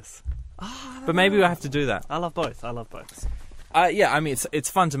tedious. But maybe I have to do that. I love both. Yeah, I mean, it's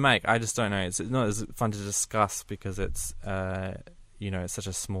fun to make. I just don't know. It's not as fun to discuss because it's, it's such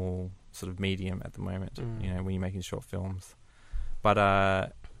a small sort of medium at the moment, when you're making short films. But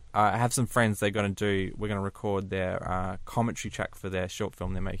I have some friends we're going to record their commentary track for their short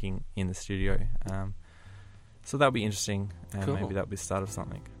film they're making in the studio. So that'll be interesting, and cool. Maybe that'll be the start of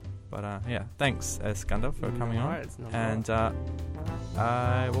something. But yeah, thanks, Skander, for coming on. Right, and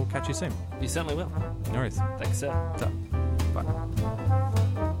I will catch you soon. You certainly will. No worries. Thanks, sir. Bye.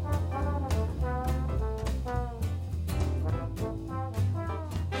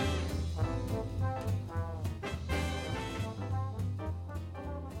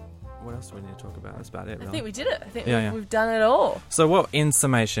 What else do we need to talk about? That's about it, really. I think we did it. I think Yeah. we've done it all. So, in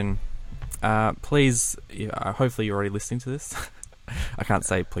summation, please, hopefully you're already listening to this. I can't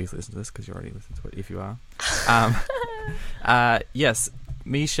say please listen to this because you're already listening to it if you are. Yes,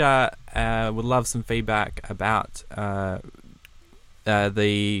 Misha would love some feedback about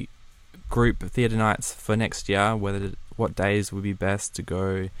the group theatre nights for next year, what days would be best to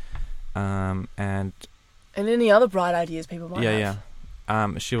go, and any other bright ideas people might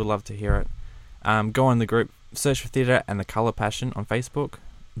have. She would love to hear it. Go on the group, search for Theatre and the Colour Passion on Facebook,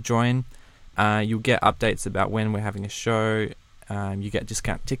 join. You'll get updates about when we're having a show. You get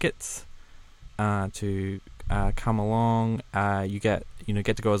discount tickets to come along. You get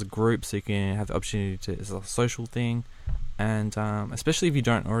to go as a group, so you can have the opportunity to. It's a social thing, and especially if you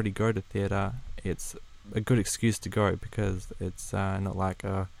don't already go to theatre, it's a good excuse to go because it's not like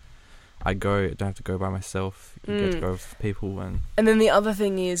I don't have to go by myself. You get to go with people. And then the other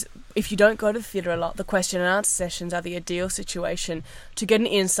thing is, if you don't go to the theatre a lot, the question and answer sessions are the ideal situation to get an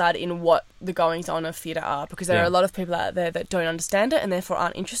insight in what the goings-on of theatre are, because there are a lot of people out there that don't understand it and therefore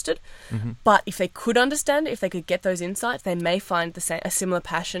aren't interested. Mm-hmm. But if they could understand it, if they could get those insights, they may find a similar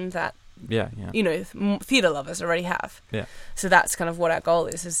passion that theatre lovers already have. Yeah. So that's kind of what our goal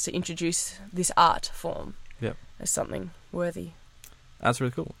is to introduce this art form as something worthy. That's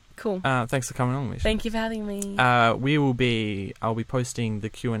really cool. Cool. Thanks for coming on, Misha. Thank you for having me. I'll be posting the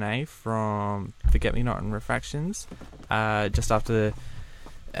Q&A from Forget Me Not and Refractions just after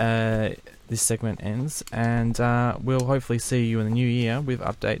this segment ends, and we'll hopefully see you in the new year with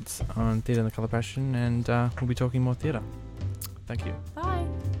updates on Theatre and the Colour Passion, and we'll be talking more theatre. Thank you. Bye.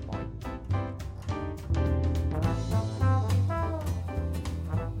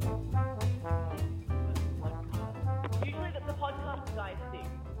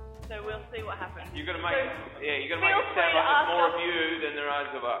 We'll see what happens. You're gonna make it sound like there's more of you than there is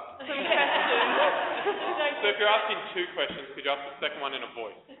of us. So if you're asking two questions, could you ask the second one in a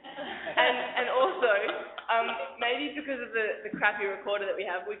voice? And also, maybe because of the crappy recorder that we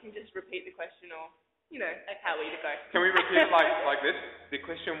have, we can just repeat the question, or how we go. Can we repeat it like this? The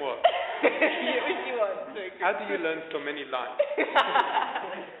question was, if you want to. how do you learn so many lines?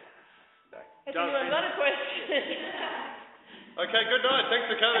 That's a lot of questions. Okay, good night. Thanks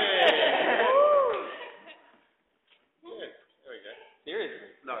for coming. Yeah, there we go.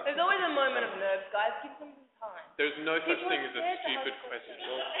 Seriously? No. There's always a moment of nerves, guys. Give them some time. There's no such thing as a stupid question.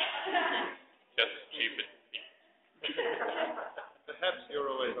 Just stupid. Perhaps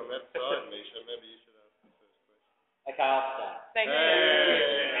you're always on that side, Misha. Maybe you should ask the first question. Okay, I'll start. Thank you.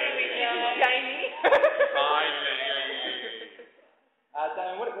 There we go. Jamie. Hi, Jamie.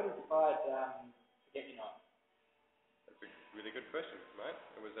 Damien, what inspired Forget Me Not? Really good question, mate.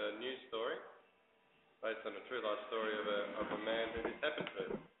 It was a news story based on a true life story of a man who this happened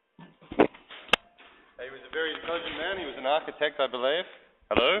to. He was a very intelligent man. He was an architect, I believe.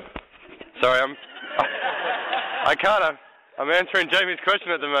 Hello? Sorry, I can't. I'm answering Jamie's question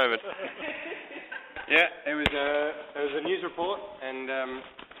at the moment. Yeah, it was a news report, and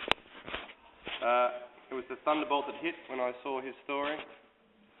it was the thunderbolt that hit when I saw his story.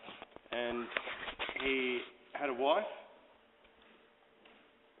 And he had a wife.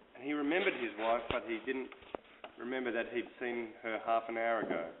 He remembered his wife, but he didn't remember that he'd seen her half an hour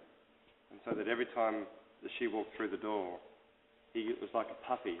ago. And so that every time that she walked through the door, it was like a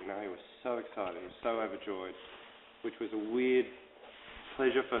puppy, he was so excited, he was so overjoyed, which was a weird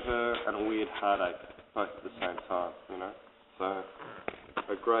pleasure for her and a weird heartache, both at the same time, you know. So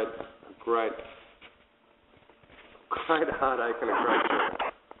a great heartache and a great joy,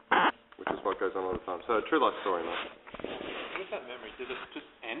 which is what goes on all the time. So a true life story, mate. With that memory, did it just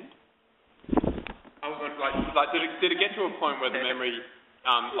end? I was wondering, did it get to a point where the memory,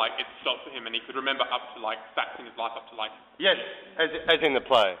 it stopped for him and he could remember up to facts in his life up to Yes, as in the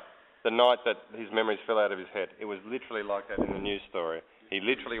play. The night that his memories fell out of his head. It was literally like that in the news story. He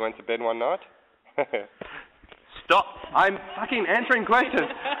literally went to bed one night. Stop! I'm fucking answering questions.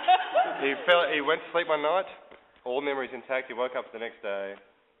 He went to sleep one night. All memories intact. He woke up the next day.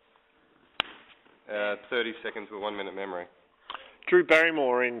 30 seconds with 1 minute memory. Drew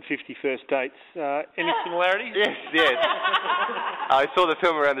Barrymore in 50 First Dates. Any similarities? Yes. I saw the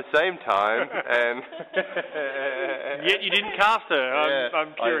film around the same time, and yet you didn't cast her.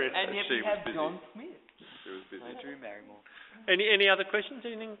 I'm curious. And yet we have John Smith. She was busy. Drew Barrymore. Any other questions?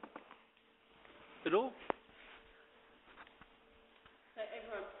 Anything at all? So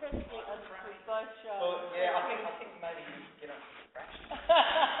everyone perfectly understood both shows. Well, yeah, I think maybe you should get on fraction.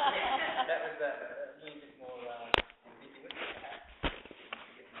 That was a little bit more ambiguous, perhaps.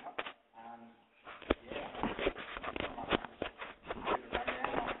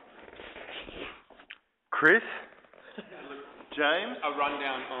 Chris? James? a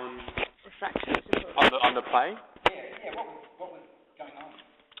rundown on Refractions. on the play? Yeah, what was going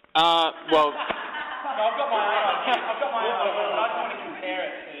on? Well, No, I've got my own idea. I just want to compare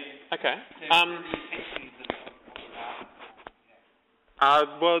it to okay. the intentions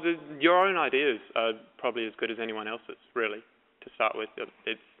of Well, your own ideas are probably as good as anyone else's, really, to start with.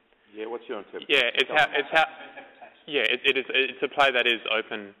 What's your interpretation? Yeah, it's a play that is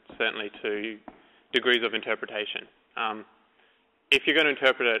open, certainly, to degrees of interpretation. If you're going to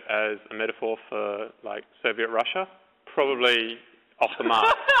interpret it as a metaphor for, Soviet Russia, probably off the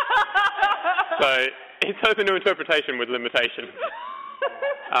mark. So it's open to interpretation with limitations.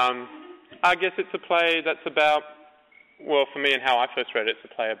 I guess it's a play that's about, well, for me and how I first read it,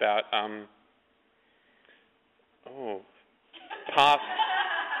 it's a play about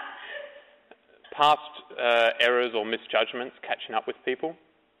past errors or misjudgments catching up with people,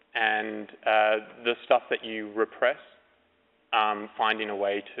 and the stuff that you repress, finding a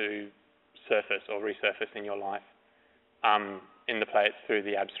way to surface or resurface in your life. In the play, it's through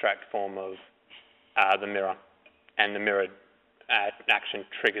the abstract form of the mirror, and the mirror action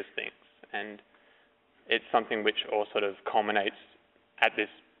triggers things, and it's something which all sort of culminates at this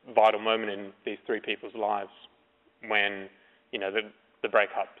vital moment in these three people's lives when, the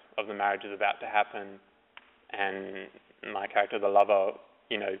breakup of the marriage is about to happen, and my character, the lover,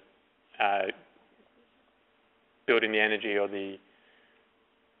 building the energy or the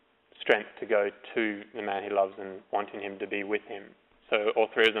strength to go to the man he loves and wanting him to be with him. So all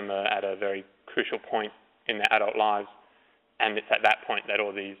three of them are at a very crucial point in their adult lives, and it's at that point that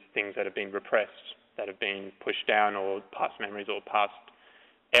all these things that have been repressed, that have been pushed down, or past memories or past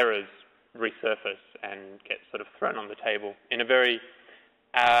errors resurface and get sort of thrown on the table in a very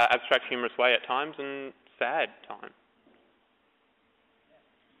abstract, humorous way at times, and sad times.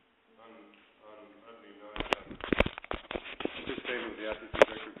 Christine was the artistic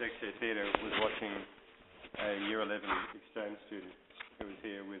director of Deck Chair Theatre, was watching a Year 11 exchange student who was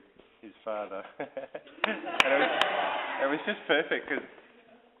here with his father. And it was just perfect because,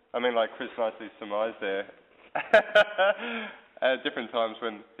 Chris nicely surmised there. At different times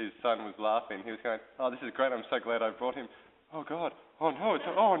when his son was laughing, he was going, "Oh, this is great, I'm so glad I brought him. Oh, God. Oh, no, it's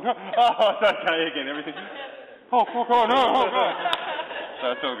okay again, everything. Oh, fuck, oh, no, oh, God."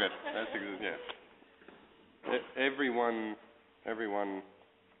 So it's all good. That's good, yeah. Everyone,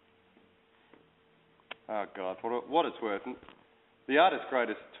 oh, God, for what it's worth, the artist's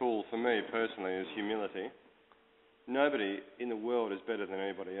greatest tool for me personally is humility. Nobody in the world is better than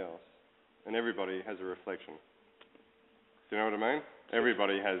anybody else, and everybody has a reflection. Do you know what I mean?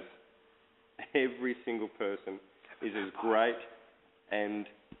 Every single person is as great and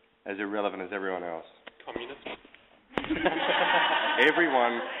as irrelevant as everyone else. Communist?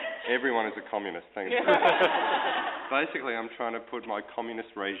 Everyone is a communist, thanks. Basically, I'm trying to put my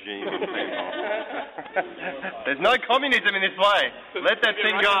communist regime on people. There's no communism in this way. Let that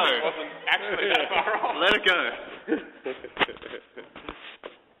thing go. It wasn't actually that far off. Let it go.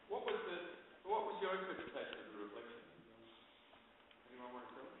 What was your interpretation of the reflection? Anyone want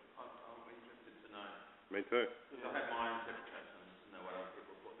to tell me? I'm interested to know. Me too. Because I had my interpretation, I just know what other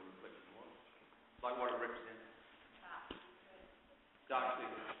people thought the reflection was. Like what it represents. Dark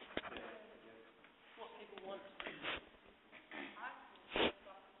figures. What people want to do.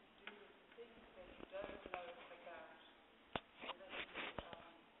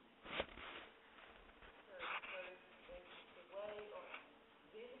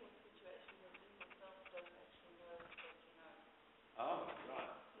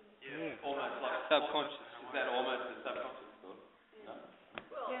 subconscious. Is that almost a subconscious thought? No?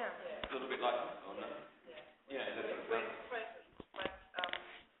 Yeah. A little bit like this, or no? Yeah, that's what it sounds like.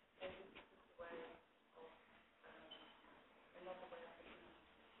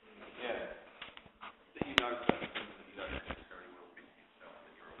 Yeah. That you know certain things that you don't necessarily will think yourself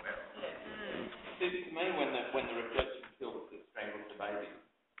that you're aware of. See, to me, when the reflection killed that strangled the baby,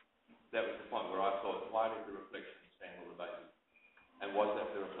 that was the point where I thought, why did the reflection strangle the baby? And was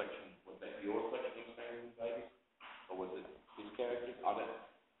that the reflection? Was that your reflection strangling the baby, or was it his character's? I don't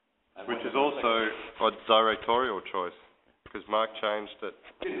know. Which is also a directorial choice, because Mark changed it.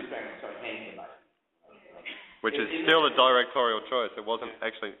 Didn't strangle, sorry, hang the baby. Which is still a directorial choice. It wasn't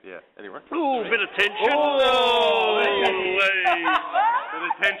actually, yeah, anyway. Ooh, bit of tension. Oh! Bit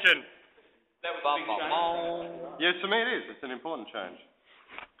of tension. That was a big change. Yes, to me it is. It's an important change.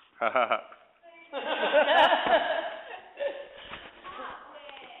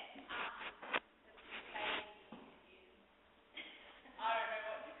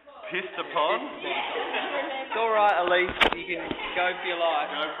 Pissed upon? It's alright, Elise. You can go for your life.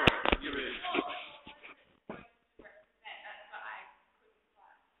 Go for it. You're in.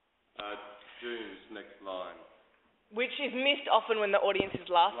 June's next line. Which is missed often when the audience is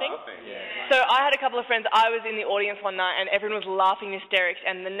laughing. Yeah. So I had a couple of friends, I was in the audience one night and everyone was laughing hysterics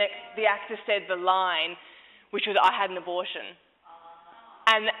and the actor said the line, which was, I had an abortion.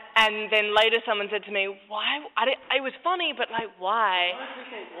 And then later someone said to me, why? It was funny, but like, why?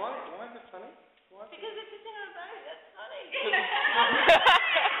 Why is it funny? Because it's a thing on a baby, that's funny.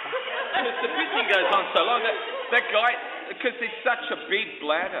 Because the pissing goes on so long. That guy, because he's such a big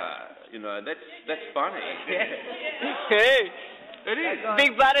bladder, you know, that's funny. Hey, it is.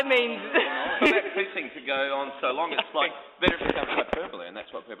 Big bladder means... For that pissing to go on so long, it's like, then it becomes hyperbole, and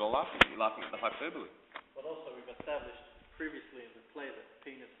that's what people are laughing at. You're laughing at the hyperbole. But also we've established previously in the play that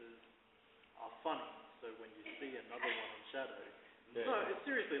penises are funny, so when you see another one on Shadow, no, it's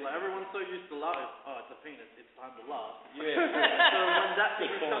seriously, like everyone's so used to laughing, oh, it's a penis, it's time to laugh. Yeah. So when that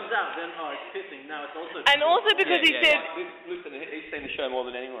penis comes out, then, oh, it's pissing, now it's also... And also because he said... Listen, he's seen the show more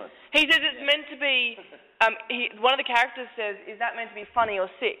than anyone. He says it's meant to be... one of the characters says, is that meant to be funny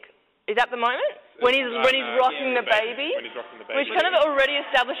or sick? Is that the moment? When he's rocking the baby? When he's rocking the baby. Which kind of already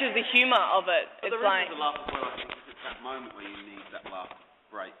establishes the humour of it. But It's the like... reason to laugh as well, I think, is it's that moment where you need that laugh to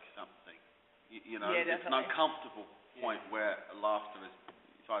break something. You know, Yeah, it's an uncomfortable point where laughter is...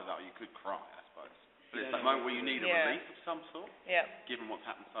 You could cry, I suppose. But it's that moment where you need a relief of some sort. Yeah. Given what's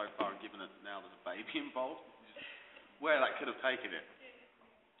happened so far, and given that now there's a baby involved, where that could have taken it,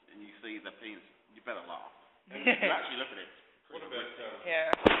 and you see the penis, you better laugh. And you actually look at it. What about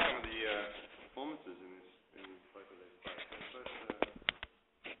some of the performances in both of these plays?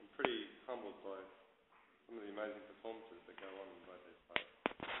 I'm pretty humbled by some of the amazing performances that go on in both these plays.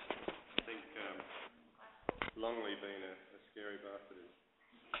 I think Longley being a scary bastard is...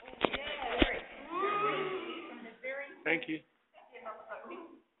 Thank you.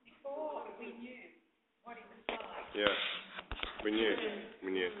 Yeah, we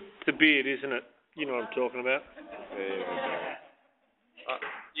knew. The beard, isn't it? You know what I'm talking about. Yeah.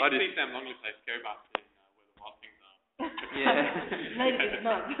 You can see Sam Longley play Scary Bastard in Where the Wild Things Are. Yeah. Later this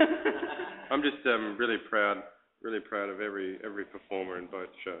month. I'm just really proud of every performer in both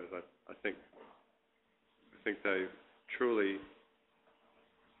shows. I think they truly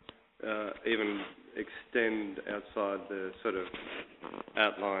even extend outside the sort of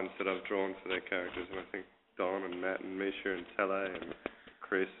outlines that I've drawn for their characters, and I think Don and Matt and Misha and Tele and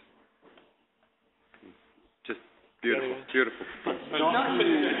Chris, just beautiful. Who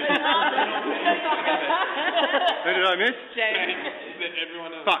did I miss? James.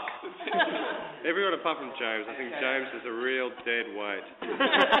 Everyone else. Fuck. Everyone apart from James. I think James is a real dead weight.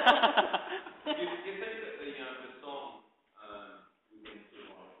 You think that the song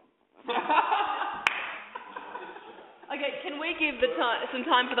Okay, can we give some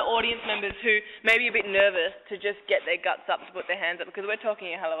time for the audience members who may be a bit nervous to just get their guts up, to put their hands up, because we're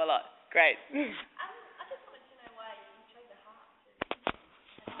talking a hell of a lot. Great. I just wanted to know why you chose the harp.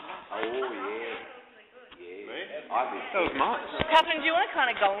 Oh, yeah. That was Mark. Catherine, do you want to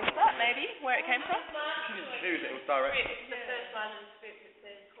kind of go into that, maybe, where it came from? It was direct. The first line in the script, it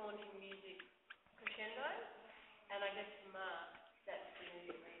says haunting music crescendo, and I guess for Mark, that's the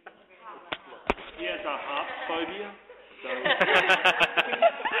music reason. He has a harp phobia. So before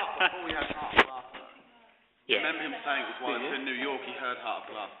we had harp laughter. Yeah. I remember him saying it was once in New York he heard harp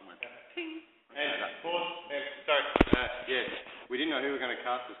laughter and went, ping. Yes, we didn't know who we were going to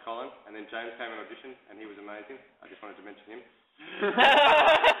cast as Colin, and then James came and auditioned, and he was amazing. I just wanted to mention him.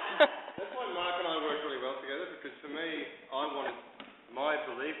 That's why Mark and I worked really well together, because for me, I wanted my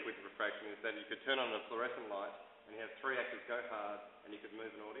belief with refraction is that you could turn on a fluorescent light and you have 3 actors go hard and you could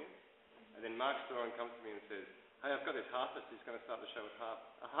move an audience. And then Mark Storon comes to me and says, hey, I've got this harpist who's going to start the show with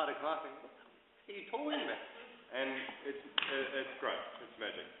a harder clapping. What the are you talking about? And it's great. It's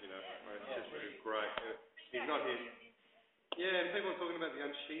magic, you know. It's just great. He's not here. Yeah, and people are talking about the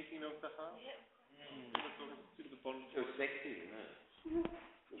unsheathing of the harp. It was sexy, isn't it?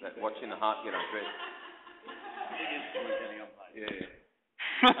 That watching the harp get undressed. Yeah.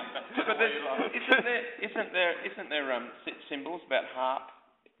 But isn't there symbols about harp?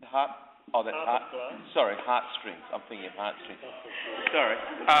 The harp. Oh, that harp. Sorry, heartstrings. I'm thinking of heartstrings. Sorry.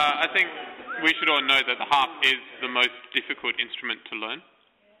 I think we should all know that the harp is the most difficult instrument to learn.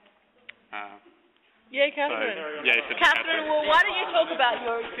 Yeah, Catherine. Catherine, well, why don't you talk about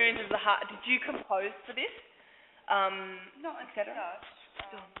your experience of the harp? Did you compose for this? Not as such.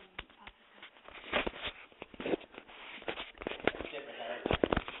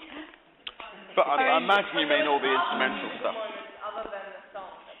 But I imagine you mean all the instrumental stuff. Other than the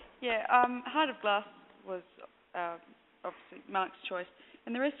song. Yeah, Heart of Glass was obviously Mark's choice.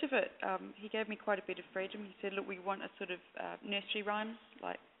 And the rest of it, he gave me quite a bit of freedom. He said, look, we want a sort of nursery rhymes,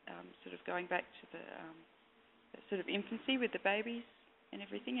 like sort of going back to the sort of infancy with the babies and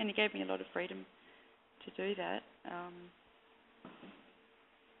everything. And he gave me a lot of freedom to do that.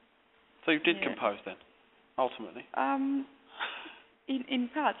 So you did compose then, ultimately? In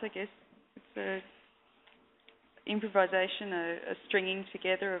parts, I guess. It's a improvisation, a stringing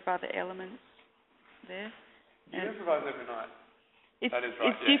together of other elements there. You improvise every night. It's, that is right,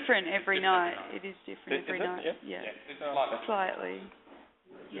 it's different every night. It is different every night. Yeah. Slightly.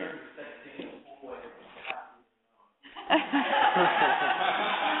 Yeah.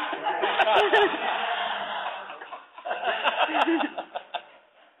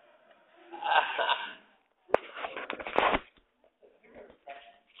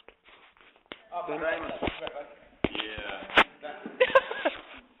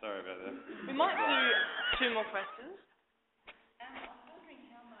 Sorry about that. We might do 2 more questions. I was wondering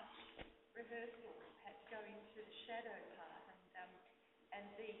how much rehearsal had to go into the shadow part and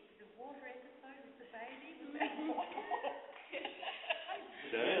the water episode with the baby.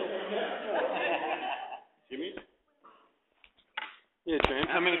 Jimmy? Yeah, James.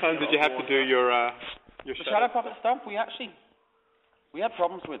 How many times did you have to do your shadow puppet stuff? We had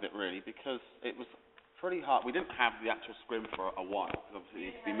problems with it really because it was pretty hard. We didn't have the actual scrim for a while because obviously it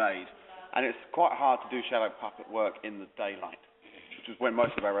needs to be made, and it's quite hard to do shadow puppet work in the daylight, which was when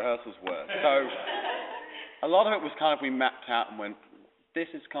most of our rehearsals were. So a lot of it was kind of we mapped out and went, this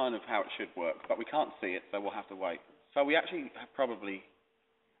is kind of how it should work, but we can't see it, so we'll have to wait. So we actually have probably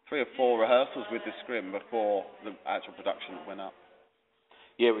 3 or 4 rehearsals with the scrim before the actual production went up.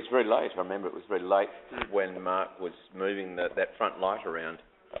 Yeah, it was very late. I remember it was very late when Mark was moving that front light around,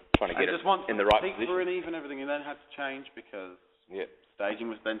 trying to get it in the right position. And even everything, and then had to change because staging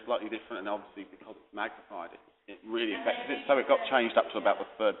was then slightly different, and obviously because it's magnified, it really affected it. So it got changed up to about the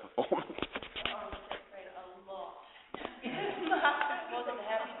 3rd performance.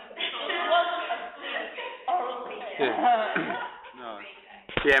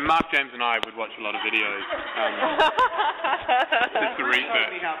 Yeah, Mark, James and I would watch a lot of videos just to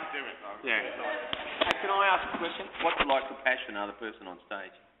research. How to do it, though. Yeah. Hey, can I ask a question? What's it like to passion another person on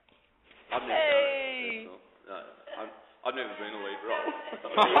stage? I've never done it. No, I've never been a lead role.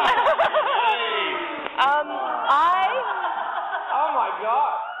 Oh my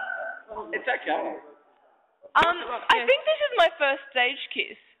God. It's okay. I think this is my first stage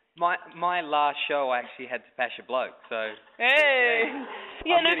kiss. My last show I actually had to pash a bloke, so... Hey!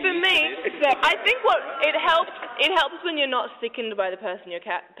 Yeah, no, for me, I think it helps when you're not sickened by the person you're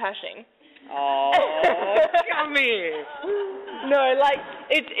pashing. Oh, come here! No, like,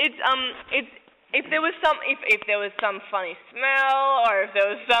 it's if there was some funny smell, or if there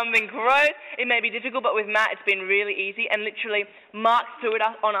was something gross, it may be difficult, but with Matt it's been really easy, and literally, Mark threw it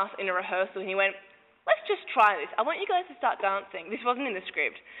on us in a rehearsal, and he went, let's just try this. I want you guys to start dancing. This wasn't in the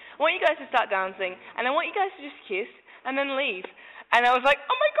script. I want you guys to start dancing, and I want you guys to just kiss, and then leave. And I was like,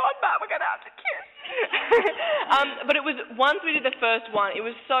 oh my God, Matt, we're going to have to kiss. But it was, once we did the first one, it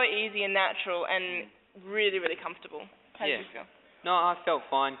was so easy and natural and really, really comfortable. How did you feel? No, I felt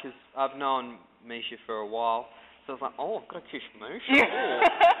fine because I've known Misha for a while. So I was like, oh, I've got to kiss Misha.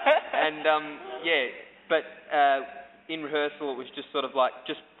 And, but in rehearsal it was just sort of like,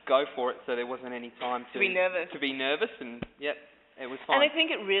 just go for it, so there wasn't any time to be nervous, and it was fine. And I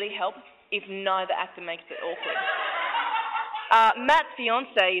think it really helps if neither actor makes it awkward. Matt's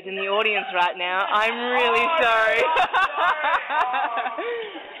fiance is in the audience right now. I'm really sorry.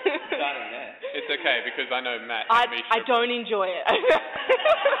 It's okay because I know Matt I and Misha. don't enjoy it.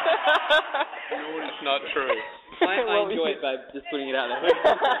 That's not true. I enjoy it, babe. Just putting it out there.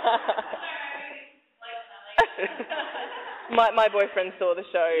 my boyfriend saw the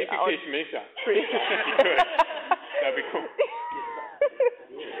show. You could kiss Misha. Pretty. You could. That'd be cool.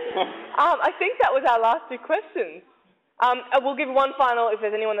 I think that was our last two questions. We'll give one final if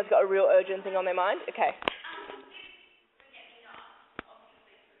there's anyone that's got a real urgent thing on their mind. Okay.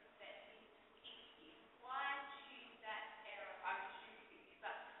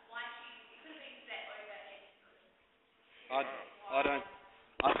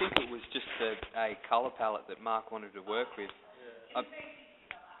 I think it was just a colour palette that Mark wanted to work with.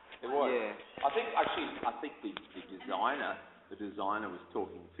 It was. Yeah. I think the designer was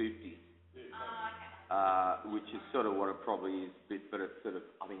talking 50s, which is sort of what it probably is, but it's sort of,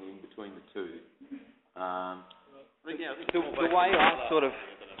 I think, in between the two. The way I sort of...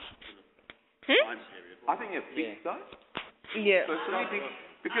 I think it's fixed though. Yeah. So I think,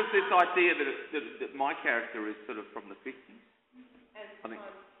 because this idea that my character is sort of from the 50s. I think.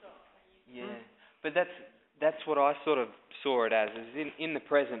 Yeah, but that's what I sort of saw it as, is in the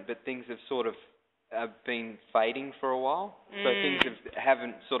present, but things have sort of been fading for a while. So things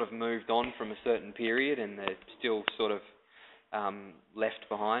haven't sort of moved on from a certain period, and they're still sort of left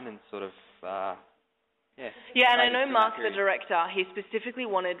behind and sort of, yeah. Yeah, and I know Mark, the director, he specifically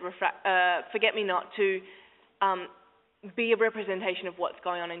wanted Forget Me Not to be a representation of what's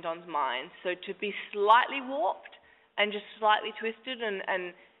going on in Don's mind. So to be slightly warped and just slightly twisted,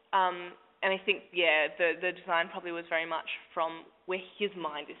 and I think, yeah, the design probably was very much from where his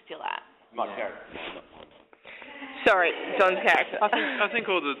mind is still at. My character. Sorry, Don's character. I think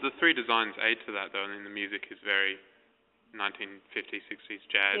all the three designs aid to that, though. I mean, the music is very 1950s, 60s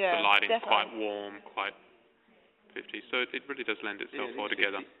jazz. Yeah, the lighting's definitely. quite warm, quite 50s. So it really does lend itself all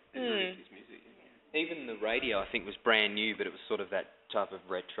together. Even the radio, I think, was brand new, but it was sort of that type of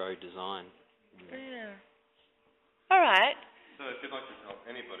retro design. Yeah. All right. So if you'd like to help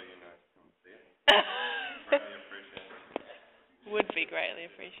anybody, come and see it. Greatly appreciated. Would be greatly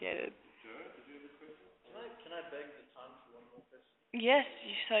appreciated. Can I beg the time for one more question? Yes,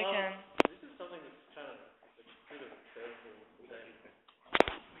 you so can. This is something that's kind of a bit of a curveball today.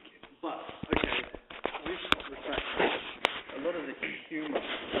 But, okay, with refraction, a lot of the humour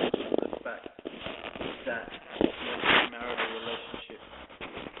comes from the fact that your marital relationship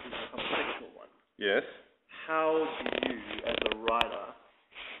is a homosexual one. Yes. How do you, as a writer,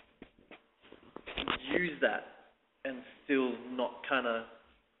 use that and still not kind of,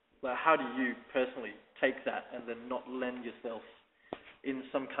 like, how do you personally take that and then not lend yourself in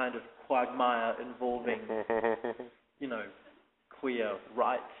some kind of quagmire involving, queer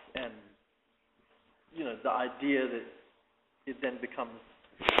rights and, the idea that it then becomes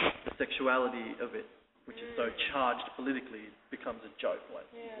the sexuality of it, which is so charged politically, becomes a joke. Like,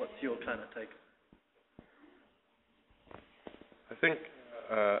 what's your kind of take? I think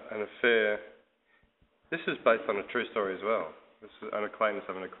an affair. This is based on a true story as well. This is an acquaintance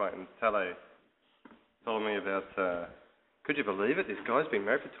of an acquaintance. Tale told me about. Could you believe it? This guy's been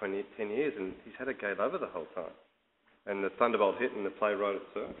married for 10 years and he's had a gay lover the whole time. And the thunderbolt hit and the play wrote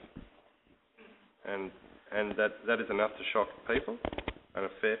itself. And that is enough to shock people. An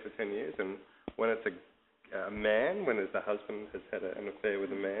affair for 10 years, and when it's a man, when it's the husband has had an affair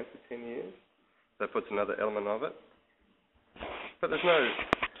with a man for 10 years, that puts another element of it. But there's no...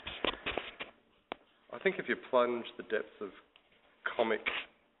 I think if you plunge the depths of comic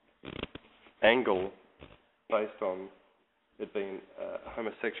angle based on it being a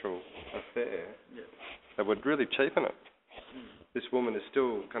homosexual affair, that would really cheapen it. This woman is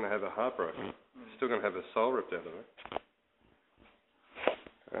still going to have her heart broken, still going to have her soul ripped out of her.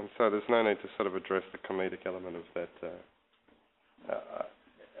 And so there's no need to sort of address the comedic element of that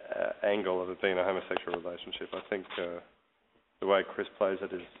angle of it being a homosexual relationship. I think the way Chris plays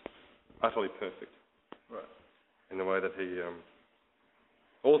it is utterly perfect. Right. In the way that he...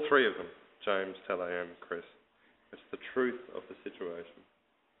 all three of them, James, Tele and Chris, it's the truth of the situation.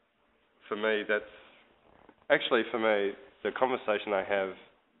 For me, for me, the conversation I have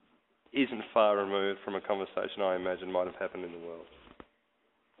isn't far removed from a conversation I imagine might have happened in the world.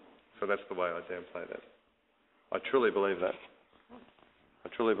 So that's the way I downplay that. I truly believe that. I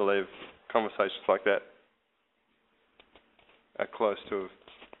truly believe conversations like that are close to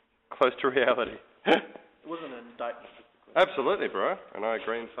reality. It wasn't an indictment. Absolutely, bro, and I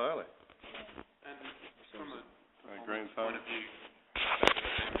agree entirely. And from a point of view,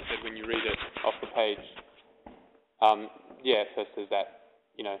 like said, when you read it off the page, first there's that,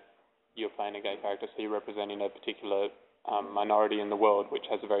 you're playing a gay character, so you're representing a particular minority in the world which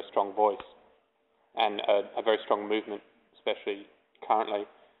has a very strong voice. and a very strong movement, especially currently.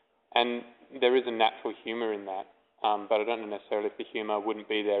 And there is a natural humour in that, but I don't know necessarily if the humour wouldn't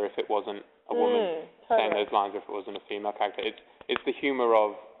be there if it wasn't a woman saying those lines, or if it wasn't a female character. It's the humour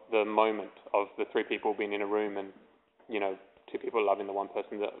of the moment of the three people being in a room and, two people loving the one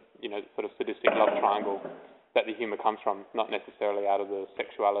person, that, sort of sadistic love triangle, that the humour comes from, not necessarily out of the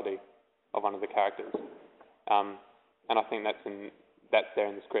sexuality of one of the characters. And I think that's there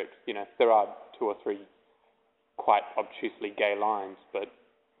in the script. There are 2 or 3 quite obtusely gay lines, but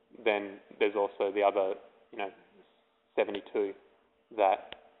then there's also the other, 72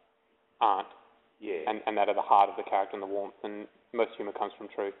 that aren't, and that are the heart of the character and the warmth, and most humour comes from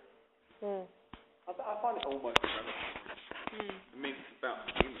truth. I find it almost irrelevant. I mean, it's about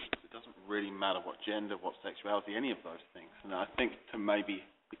humans. It doesn't really matter what gender, what sexuality, any of those things. And I think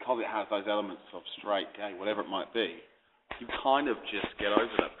because it has those elements of straight, gay, whatever it might be, you kind of just get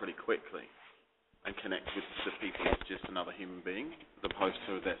over that pretty quickly and connect with the people as just another human being, as opposed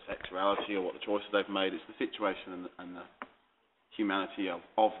to their sexuality or what the choices they've made. It's the situation and the humanity of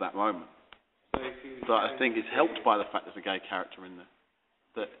that moment. So I think it's helped by the fact there's a gay character in there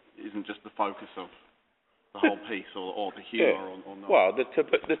that isn't just the focus of the whole piece or the humour or not. Well, the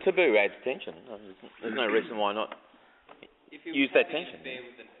taboo adds tension. There's no reason why not use that tension.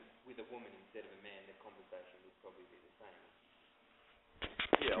 With a woman instead of a man, the conversation would probably be the same.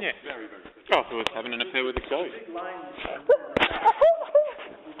 Yeah. Very, very good. Oh, so it's having an affair with a ghost.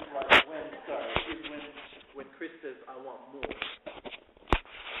 When Chris says, I want more,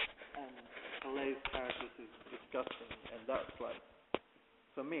 and Alay's character is disgusting, and that's like,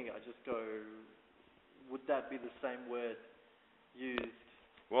 for me, I just go, would that be the same word used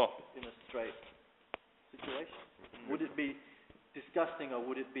in a straight situation? Would it be disgusting, or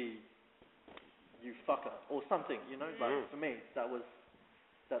would it be you fucker, or something, Like, for me,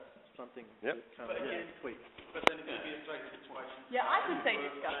 that's something that kind of tweaks. But then it could be a straight situation. Yeah, I could say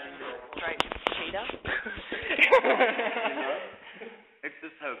disgusting, straight cheater. It's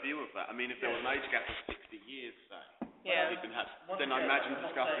just her view of that. I mean, if there was an age gap of 60 years, say, Yeah. then I imagine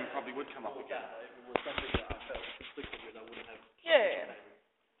disgusting probably would come up again. If it was something that I felt conflicted with, I wouldn't have. Yeah.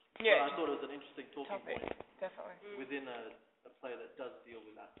 Yeah. But I thought it was an interesting talking point. Definitely. Within a play that does deal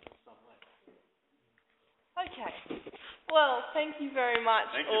with that in some way. Okay. Well, thank you very much,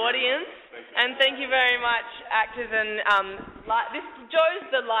 audience, and thank you very much, actors and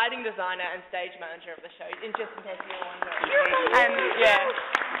Joe's the lighting designer and stage manager of the show, in case you were wondering. And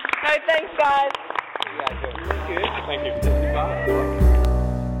no, thanks, guys. Thank you.